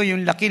taas nito,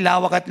 yung laki,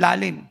 lawak at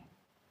lalim,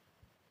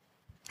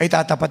 ay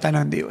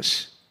tatapatan ng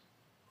Diyos.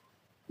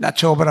 At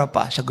sobra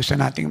pa sa gusto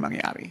nating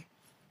mangyari.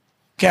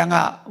 Kaya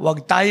nga,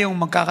 huwag tayong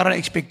magkakaroon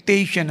ng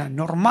expectation na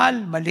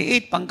normal,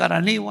 maliit,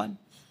 pangkaraniwan.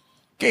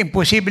 Kaya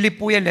imposible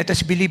po yan. Let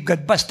us believe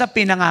God. Basta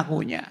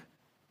pinangako niya.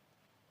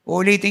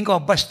 Ulitin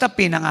ko, basta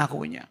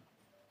pinangako niya.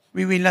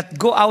 We will not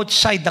go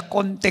outside the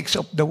context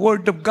of the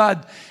Word of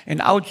God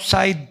and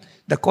outside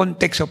the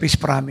context of His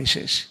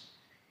promises.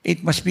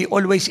 It must be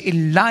always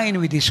in line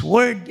with His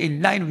Word,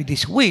 in line with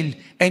His will,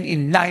 and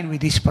in line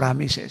with His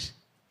promises.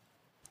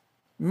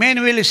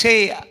 Men will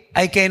say,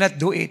 I cannot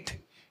do it.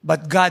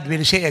 But God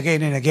will say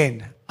again and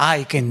again,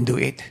 I can do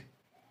it.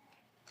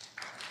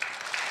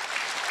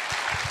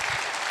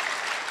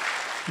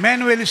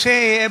 Men will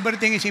say,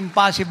 everything is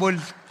impossible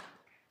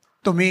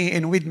to me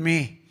and with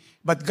me.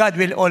 But God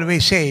will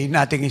always say,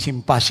 nothing is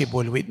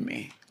impossible with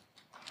me.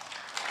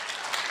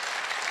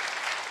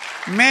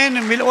 Men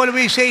will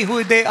always say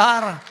who they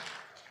are.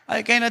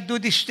 I cannot do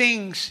these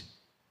things.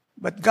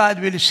 But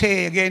God will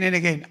say again and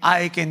again,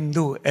 I can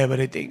do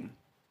everything.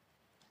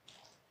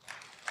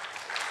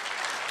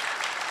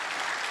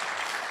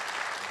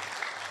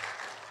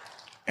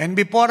 And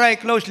before I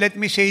close, let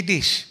me say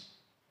this.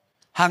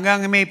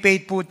 Hanggang may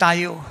faith po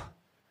tayo,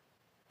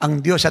 ang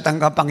Diyos at ang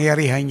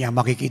kapangyarihan niya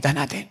makikita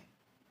natin.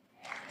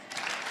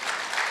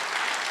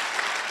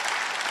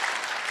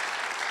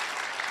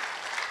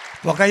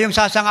 Huwag kayong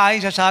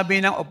sasang-ayon sa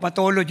sabi ng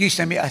ophthalmologist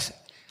na may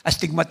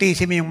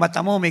astigmatism yung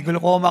mata mo, may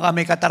glaucoma ka,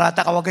 may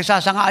katarata ka. Huwag kayong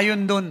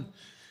sasang-ayon dun.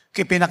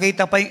 Kaya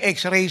pinakita pa yung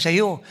x-ray sa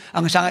iyo.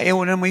 Ang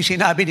sang-ayon mo yung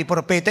sinabi ni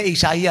Propeta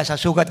Isaiah, sa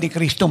sugat ni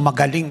Kristo,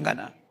 magaling ka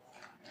na.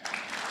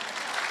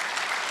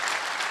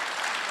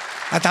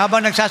 At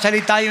habang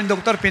nagsasalita yung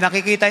doktor,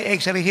 pinakikita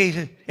yung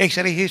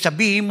x-ray,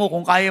 sabihin mo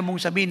kung kaya mong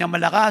sabihin na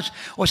malakas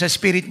o sa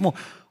spirit mo,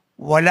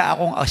 wala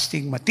akong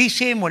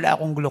astigmatism, wala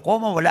akong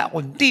glaucoma, wala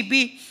akong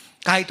TB.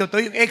 Kahit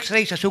totoo yung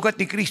x-ray sa sugat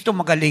ni Kristo,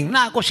 magaling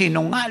na ako,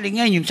 sinungaling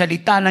yan, yung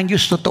salita ng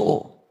Diyos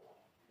totoo.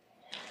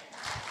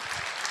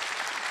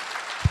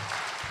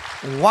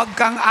 Huwag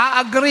kang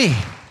a-agree.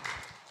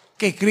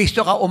 Kay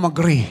Kristo ka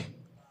umagree.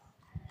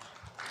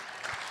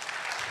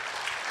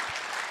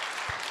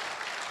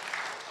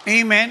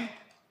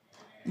 Amen?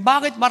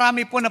 Bakit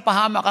marami po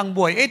napahamak ang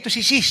buhay? Ito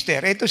si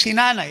sister, ito si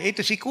nanay,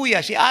 ito si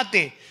kuya, si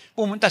ate,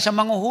 pumunta sa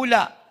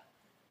manghuhula.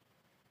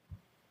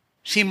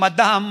 Si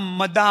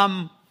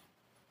madaming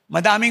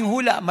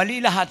hula, mali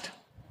lahat.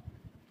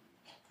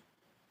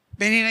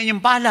 Pininan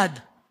yung palad.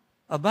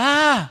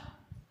 Aba,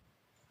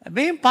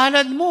 yung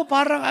palad mo,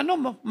 parang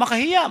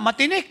makahiya,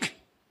 matinik.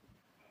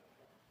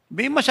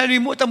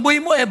 Masalimutan buhay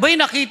mo,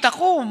 nakita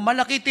ko,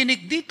 malaki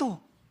tinik dito.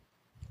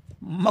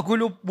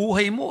 Magulo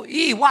buhay mo,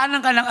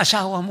 iiwanan ka ng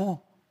asawa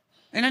mo.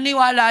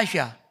 Naniwala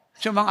siya,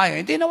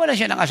 sumang-ayon, hindi nawala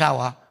siya ng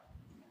asawa.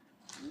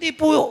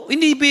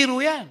 Hindi biro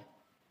yan.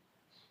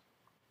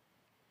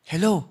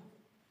 Hello?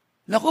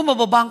 Naku,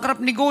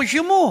 mababankrupt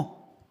negosyo mo.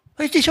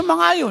 Ay, di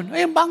sumang-ayon,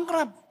 ay,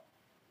 bankrupt.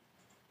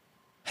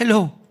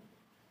 Hello?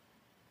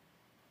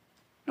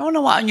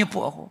 Naunawaan niyo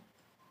po ako.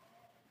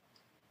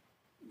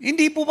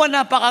 Hindi po ba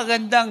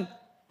napakagandang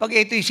pag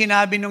ito'y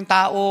sinabi ng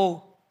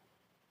tao,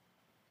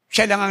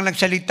 siya lang ang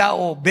nagsalita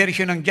o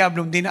version ng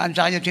diablo, dinaan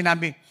sa kanya,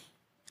 sinabi,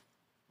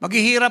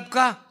 maghihirap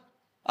ka.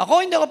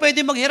 Ako, hindi ako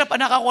pwede maghirap.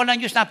 Anak ako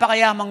ng Diyos,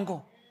 napakayaman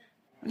ko.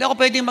 Hindi ako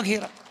pwede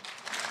maghirap.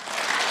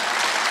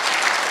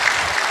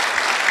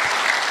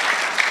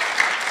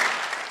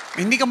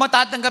 Hindi ka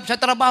matatanggap sa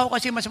trabaho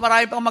kasi mas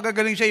marami pang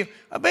magagaling sa iyo.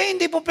 Abay,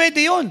 hindi po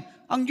pwede yun.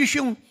 Ang Diyos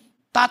yung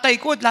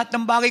tatay ko at lahat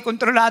ng bagay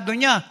kontrolado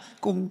niya.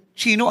 Kung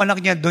sino anak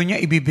niya, doon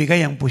niya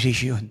ibibigay ang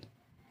posisyon.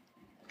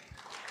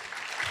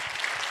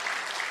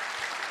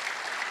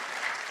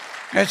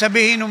 Kaya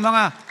sabihin ng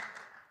mga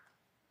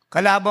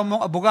kalaban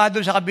mong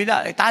abogado sa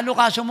kabila, talo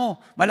kaso mo,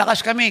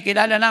 malakas kami,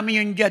 kilala namin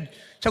yung judge.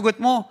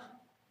 Sagot mo,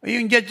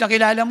 yung judge na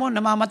kilala mo,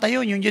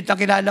 namamatay yun. Yung judge na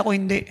kilala ko,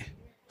 hindi.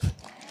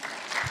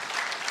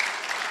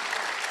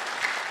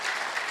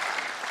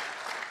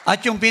 At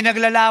yung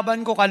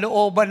pinaglalaban ko,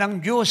 kalooban ng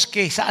Diyos,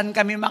 kay saan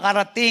kami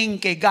makarating,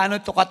 kay gaano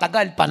to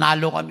katagal,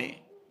 panalo kami.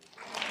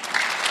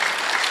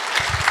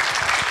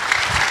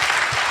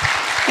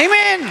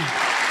 Amen!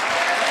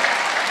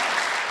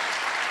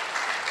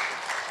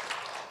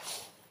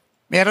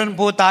 Meron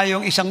po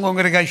tayong isang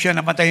kongregasyon,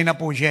 namatay na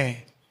po siya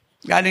eh.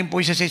 Galing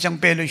po siya sa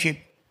isang fellowship.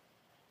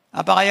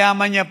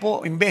 Napakayaman niya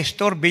po,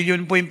 investor,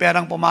 billion po yung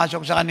perang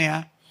pumasok sa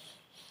kanya.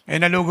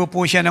 Nalugo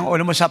po siya ng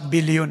almost $5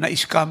 billion na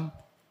scam.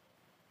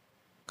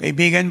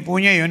 Kaibigan po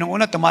niya yun. Nung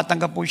una,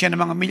 tumatanggap po siya ng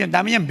mga milyon.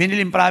 Dami niya,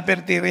 biniling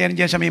property riyan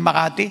dyan sa may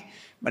Makati.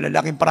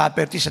 Malalaking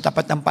property sa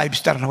tapat ng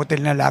 5-star na hotel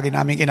na lagi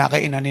namin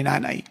kinakainan ni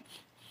nanay.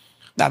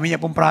 Dami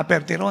niya pong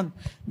property ron.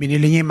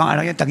 Binili niya yung mga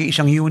anak niya,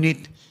 tagi-1 unit.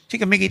 Kasi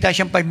kumikita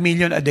siyang 5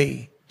 million a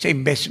day sa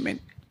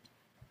investment.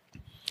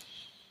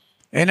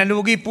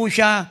 Nalugi po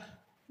siya.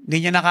 Hindi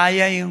niya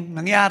nakaya yung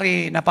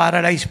nangyari,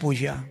 na-paralyze po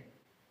siya.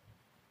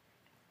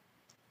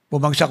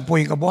 Bumagsak po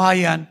yung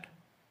kabuhayan.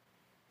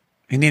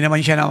 Hindi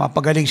naman siya na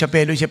mapagaling sa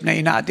fellowship na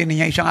inaatin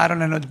niya. Isang araw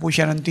nanood po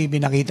siya ng TV,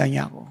 nakita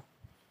niya ako.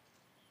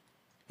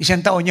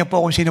 1 taon niya po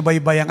akong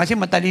sinubaybayan kasi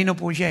matalino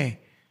po siya eh.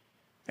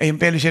 Yung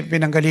fellowship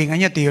pinanggalingan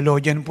niya,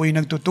 theologian po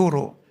yung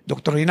nagtuturo,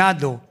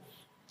 doktrinado.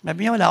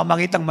 Sabi niya, wala akong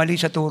makitang mali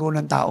sa turo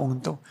ng taong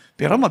to.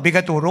 Pero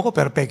mabigat turo ko,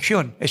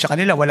 perfection. Sa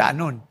kanila, wala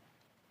nun.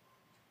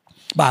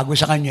 Bago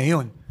sa kanya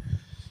yun.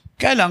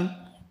 Kaya lang,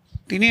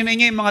 tinignan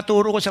niya yung mga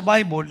turo ko sa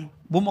Bible,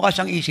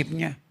 bumukas ang isip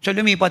niya. So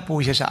lumipat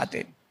po siya sa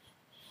atin.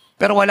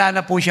 Pero wala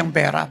na po siyang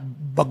pera.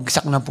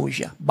 Bagsak na po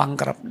siya.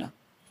 Bankrupt na.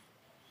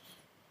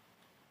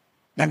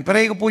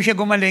 Nag-pray ko po siya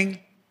gumaling.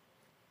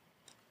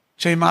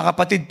 So yung mga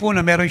kapatid po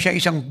na meron siya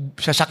isang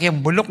sasakyang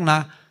bulok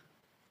na,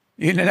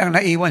 yun na lang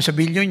naiwan sa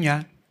bilyon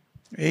niya,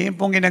 yun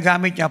pong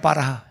ginagamit niya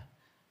para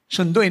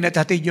sunduin at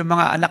hatid yung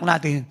mga anak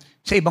natin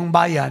sa ibang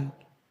bayan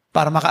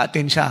para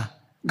maka-attend sa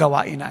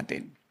gawain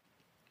natin.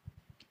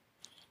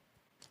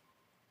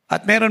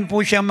 At meron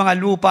po siyang mga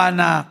lupa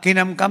na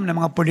kinamkam ng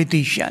mga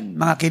politician,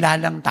 mga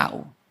kilalang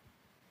tao.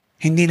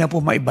 Hindi na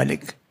po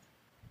maibalik.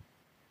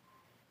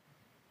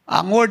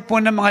 Ang worth po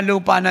ng mga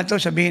lupa na to,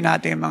 sabihin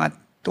natin mga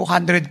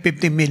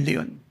 250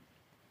 million.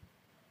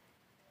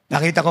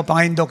 Nakita ko pa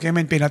ngayon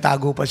document,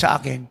 pinatago pa sa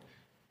akin.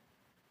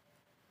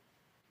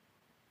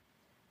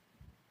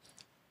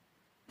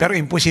 Pero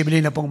imposible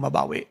na pong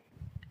mabawi.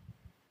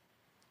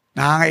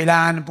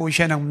 Nangangailangan po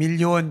siya ng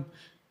milyon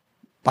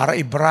para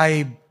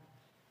i-bribe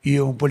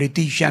yung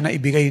politician na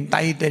ibigay yung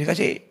title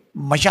kasi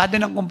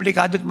masyado ng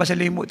komplikado at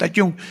masalimot at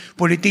yung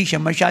politician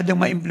masyadong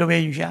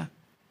ma-impluwensya.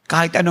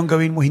 Kahit anong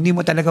gawin mo, hindi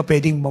mo talaga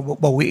pwedeng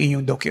bawiin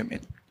yung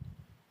document.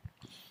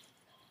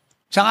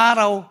 Isang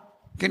araw,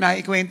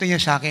 kinaikwento niya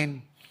sa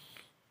akin,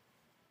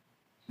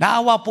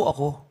 naawa po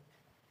ako.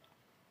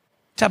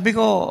 Sabi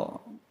ko,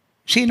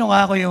 sino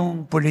nga ako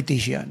yung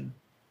politician?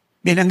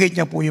 Binanggit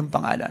niya po yung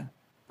pangalan.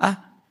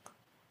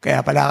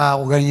 Kaya pala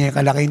ako ganyan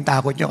kalaking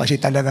takot nyo kasi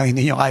talaga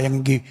hindi nyo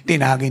kayang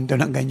tinagin to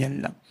ng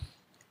ganyan lang.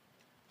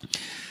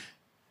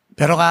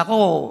 Pero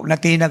ako,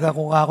 natinag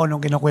ako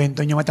nung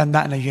kinukwento nyo,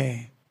 matanda na siya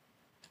eh.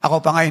 Ako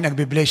pa ngayon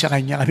nagbibless sa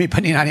kanya, kami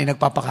pa ni nanay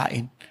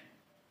nagpapakain.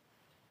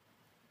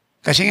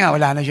 Kasi nga,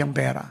 wala na siyang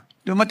pera.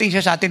 Dumating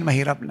siya sa atin,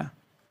 mahirap na.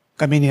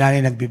 Kami ni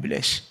nanay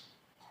nagbibless.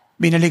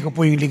 Binalik ko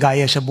po yung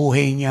ligaya sa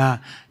buhay niya,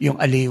 yung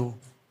aliw,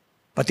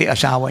 pati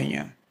asawa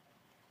niya.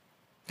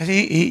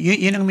 Kasi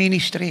yun ang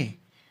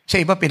ministry. Sa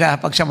iba,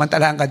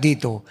 pinapagsamantalaan ka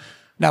dito,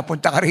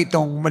 napunta ka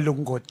ritong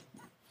malungkot,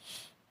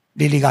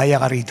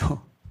 liligaya ka rito.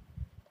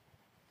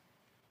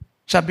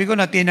 Sabi ko,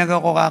 natinag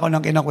ako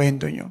ng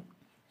kinakwento nyo.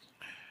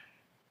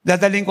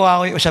 Dadaling ko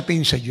ako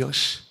usapin sa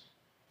Diyos.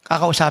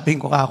 Kakausapin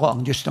ko ako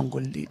ang Diyos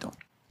tungkol dito.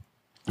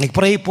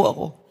 Nag-pray po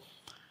ako.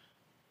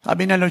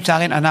 Sabi na Lord sa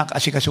akin, anak,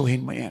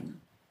 asikasuhin mo yan.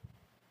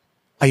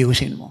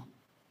 Ayusin mo.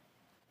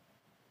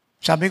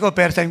 Sabi ko,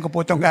 first time ko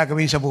po itong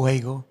gagawin sa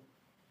buhay ko.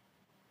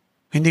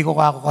 Hindi ko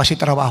ako kasi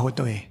trabaho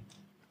to eh.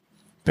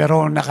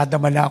 Pero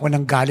nakadamala ako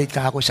ng galit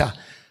ka ako sa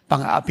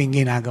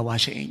pang-aaping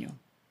ginagawa sa inyo.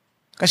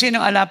 Kasi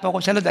nang alapa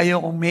ko sa Lord,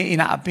 ayokong may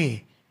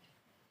inaapi.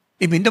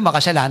 Even though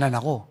makasalanan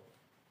ako.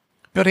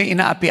 Pero yung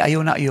inaapi,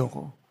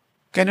 ayoko.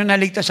 Kaya nung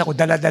naligtas ako,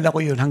 dala-dala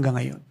ko yun hanggang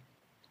ngayon.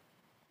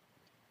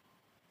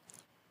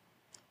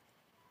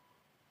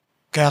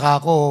 Kaya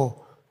ako,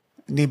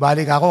 hindi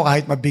balik ako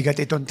kahit mabigat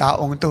itong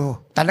taong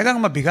to.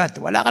 Talagang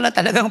mabigat. Wala ka na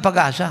talagang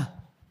pag-asa.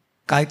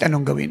 Kahit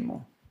anong gawin mo.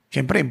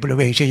 Siyempre,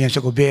 impluwensya niya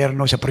sa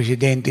gobyerno, sa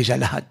presidente, sa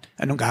lahat.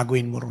 Anong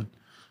gagawin mo ron?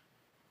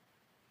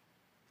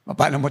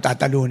 Paano mo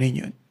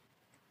tatalunin yun?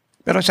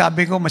 Pero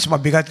sabi ko, mas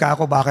mabigat ka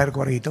ako, bakit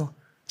ko rito?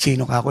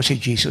 Sino ka ako?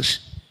 Si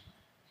Jesus.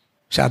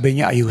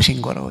 Sabi niya, ayusin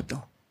ko raw ito.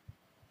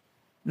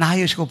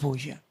 Naayos ko po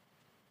siya.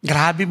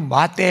 Grabing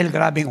battle,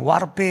 grabing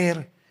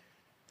warfare,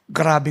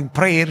 grabing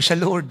prayer sa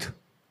Lord.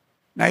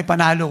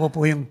 Naipanalo ko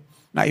po yung,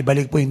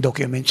 naibalik po yung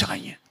document sa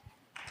kanya.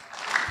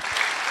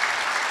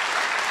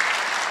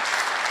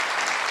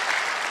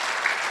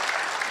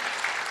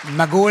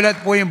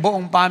 Nagulat po yung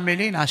buong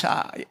family,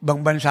 nasa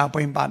ibang bansa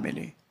po yung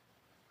family.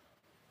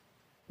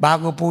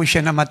 Bago po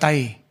siya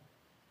namatay,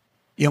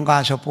 yung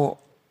kaso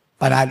po,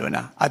 panalo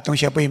na. At nung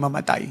siya po yung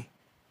mamatay,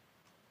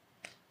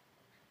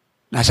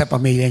 nasa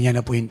pamilya niya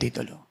na po yung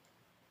titulo.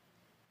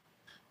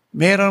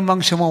 Meron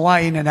mang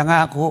sumuway na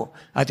nangako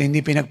at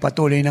hindi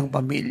pinagpatuloy ng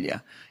pamilya.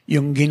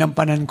 Yung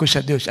ginampanan ko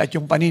sa Diyos at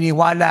yung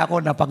paniniwala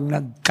ko na pag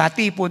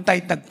nagkatipon tayo,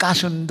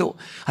 nagkasundo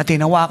at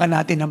tinawakan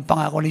natin ang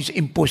pangako ni Diyos,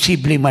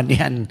 imposible man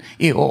yan,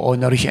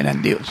 i-honor siya ng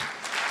Diyos.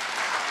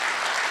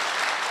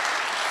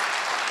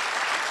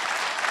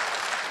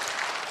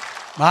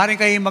 Maaaring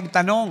kayo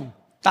magtanong,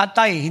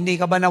 Tatay, hindi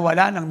ka ba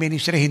nawala ng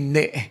ministry?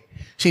 Hindi.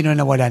 Sino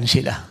nawalan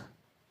sila?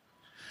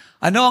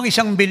 Ano ang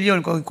 1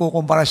 bilyon kung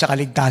kukumpara sa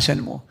kaligtasan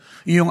mo?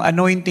 Yung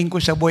anointing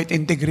ko sa buhay at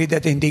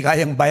integridad, hindi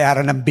kayang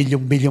bayaran ng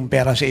bilyong-bilyong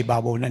pera sa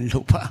ibabaw ng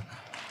lupa.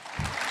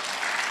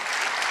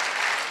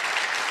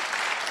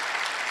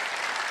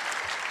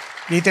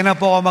 Dito na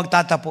po ako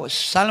magtatapos.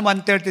 Psalm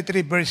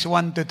 133 verse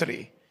 1 to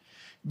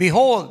 3.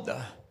 Behold,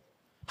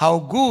 how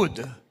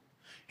good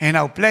and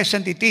how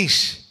pleasant it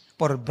is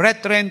for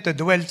brethren to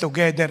dwell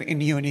together in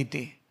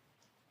unity.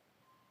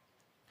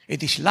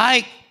 It is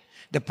like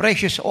the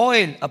precious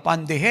oil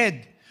upon the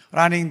head,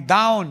 running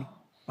down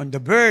on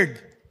the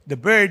bird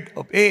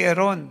of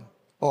Aaron,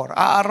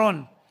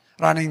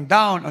 running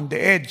down on the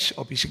edge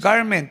of his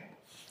garment.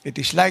 It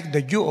is like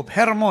the dew of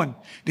Hermon,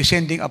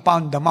 descending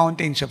upon the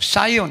mountains of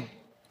Zion.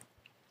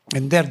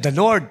 And there the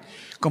Lord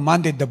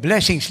commanded the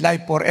blessings,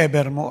 life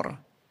forevermore.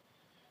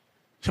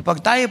 So pag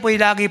tayo po'y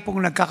lagi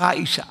pong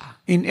nagkakaisa,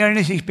 in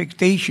earnest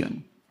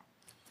expectation,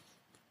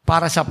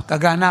 para sa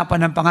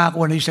kaganapan ng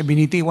pangako na sa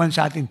binitiwan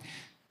sa atin,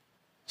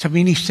 sa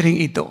ministering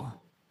ito,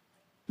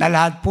 na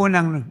lahat po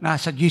ng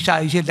nasa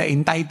GCIC na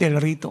entitled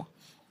rito,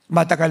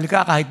 Matagal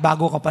ka kahit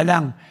bago ka pa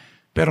lang.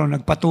 Pero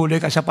nagpatuloy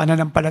ka sa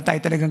pananampalataya,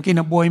 talagang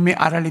kinabuhay may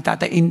aral ni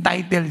Tatay,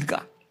 entitled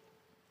ka.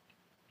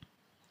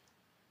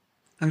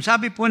 Ang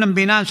sabi po ng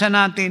binasa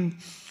natin,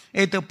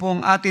 ito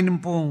pong atin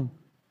pong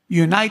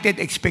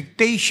united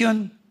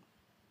expectation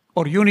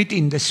or unity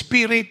in the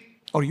spirit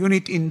or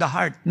unity in the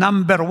heart.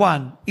 Number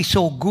 1 is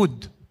so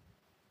good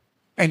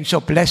and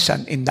so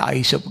pleasant in the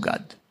eyes of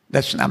God.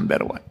 That's number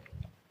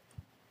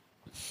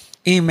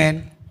 1.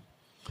 Amen.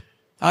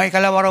 Ang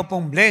ikalawa raw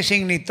pong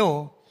blessing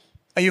nito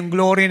ay yung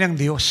glory ng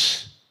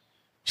Diyos.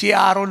 Si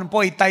Aaron po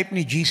ay type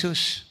ni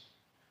Jesus.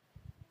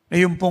 Na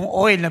yung pong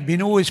oil na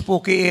binuhos po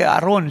kay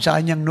Aaron sa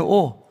kanyang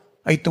noo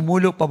ay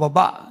tumulog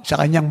pababa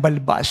sa kanyang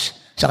balbas,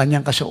 sa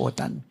kanyang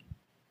kasuotan.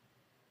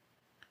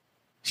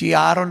 Si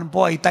Aaron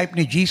po ay type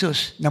ni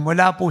Jesus na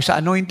mula po sa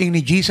anointing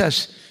ni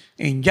Jesus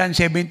in John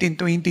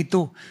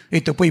 17:22,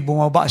 ito po'y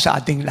bumaba sa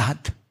ating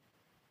lahat.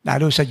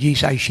 Lalo sa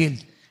Jesus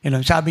shield. Yun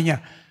ang sabi niya,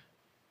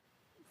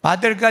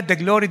 Father God, the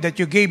glory that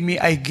you gave me,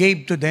 I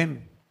gave to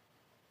them,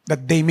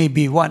 that they may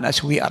be one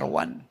as we are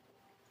one.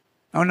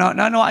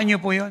 Nanawaan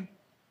niyo po yun?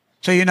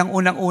 So yun ang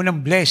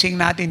unang-unang blessing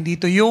natin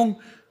dito, yung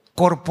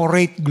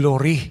corporate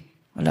glory.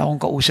 Wala akong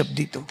kausap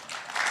dito.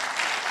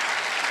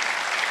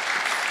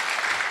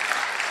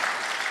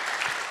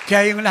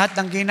 Kaya yung lahat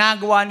ng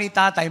ginagawa ni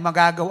Tatay,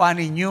 magagawa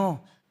ninyo.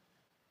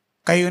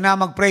 Kayo na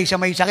mag-pray sa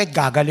may sakit,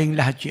 gagaling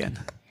lahat yan.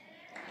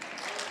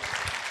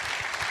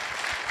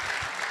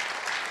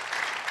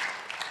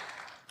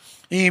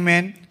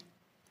 Amen.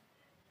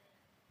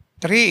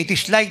 3, it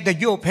is like the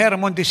dew of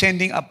Hermon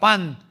descending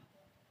upon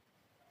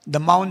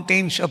the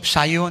mountains of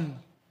Zion.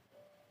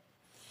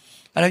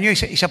 Alam niyo,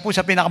 isa po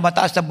sa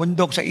pinakamataas na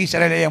bundok sa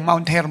Israel ay ang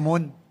Mount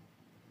Hermon.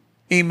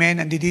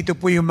 Amen. Andito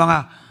po yung mga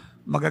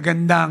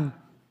magagandang,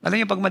 alam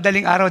niyo, pag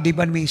madaling araw, di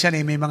ba minsan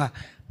may mga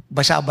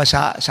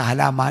basa-basa sa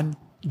halaman?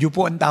 Dew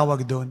po ang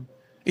tawag doon.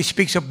 It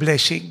speaks of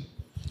blessing.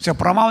 So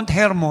from Mount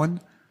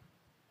Hermon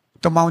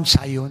to Mount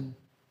Zion.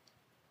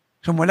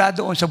 So mula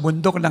doon sa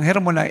bundok ng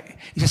Hermon,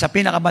 isa sa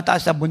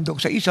pinakamataas na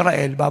bundok sa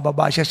Israel,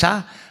 bababa siya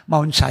sa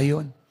Mount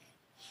Zion.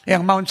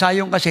 Ang Mount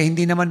Zion kasi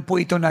hindi naman po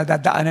ito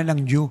nadadaanan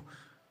ng dew.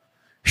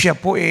 Siya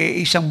po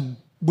isang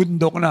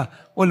bundok na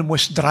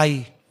almost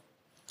dry.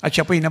 At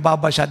siya po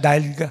nababasa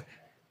dahil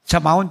sa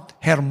Mount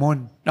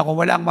Hermon. Na kung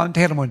wala ang Mount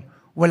Hermon,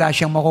 wala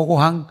siyang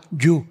makukuhang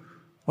dew.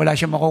 Wala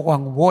siyang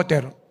makukuhang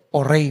water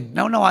o rain.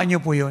 Naunawaan niyo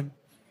po yun?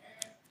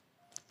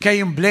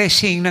 Kaya yung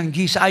blessing ng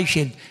Jesus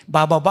Shield,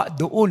 bababa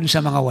doon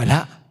sa mga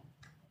wala.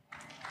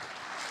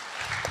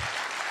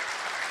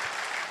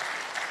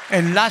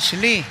 And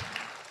lastly,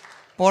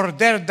 for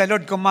there the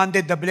Lord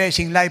commanded the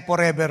blessing life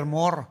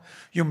forevermore.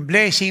 Yung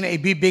blessing na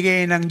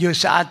ibibigay ng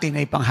Diyos sa atin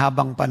ay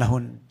panghabang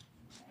panahon.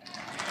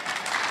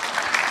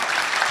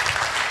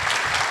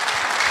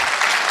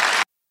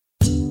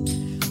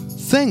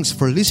 Thanks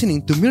for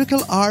listening to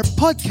Miracle Hour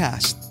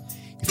Podcast.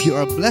 If you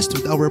are blessed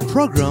with our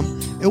program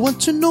and want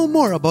to know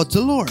more about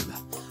the Lord,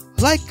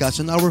 like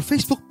us on our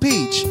Facebook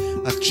page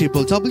at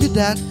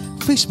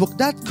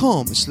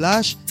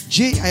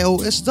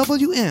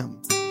www.facebook.com/JIOSWM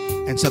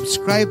and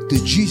subscribe to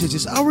Jesus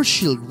is Our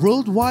Shield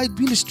Worldwide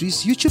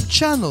Ministries YouTube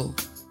channel.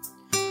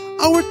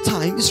 Our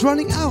time is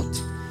running out.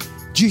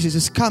 Jesus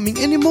is coming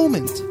any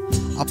moment.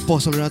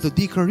 Apostle Renato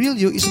D.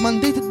 Carrillo is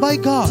mandated by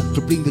God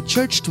to bring the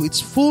church to its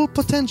full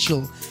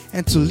potential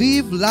and to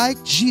live like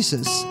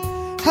Jesus.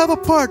 Have a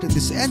part in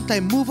this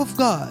end-time move of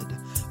God.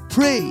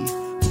 Pray,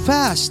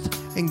 fast,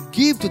 and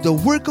give to the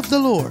work of the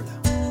Lord.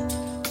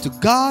 To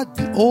God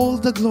be all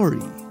the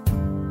glory.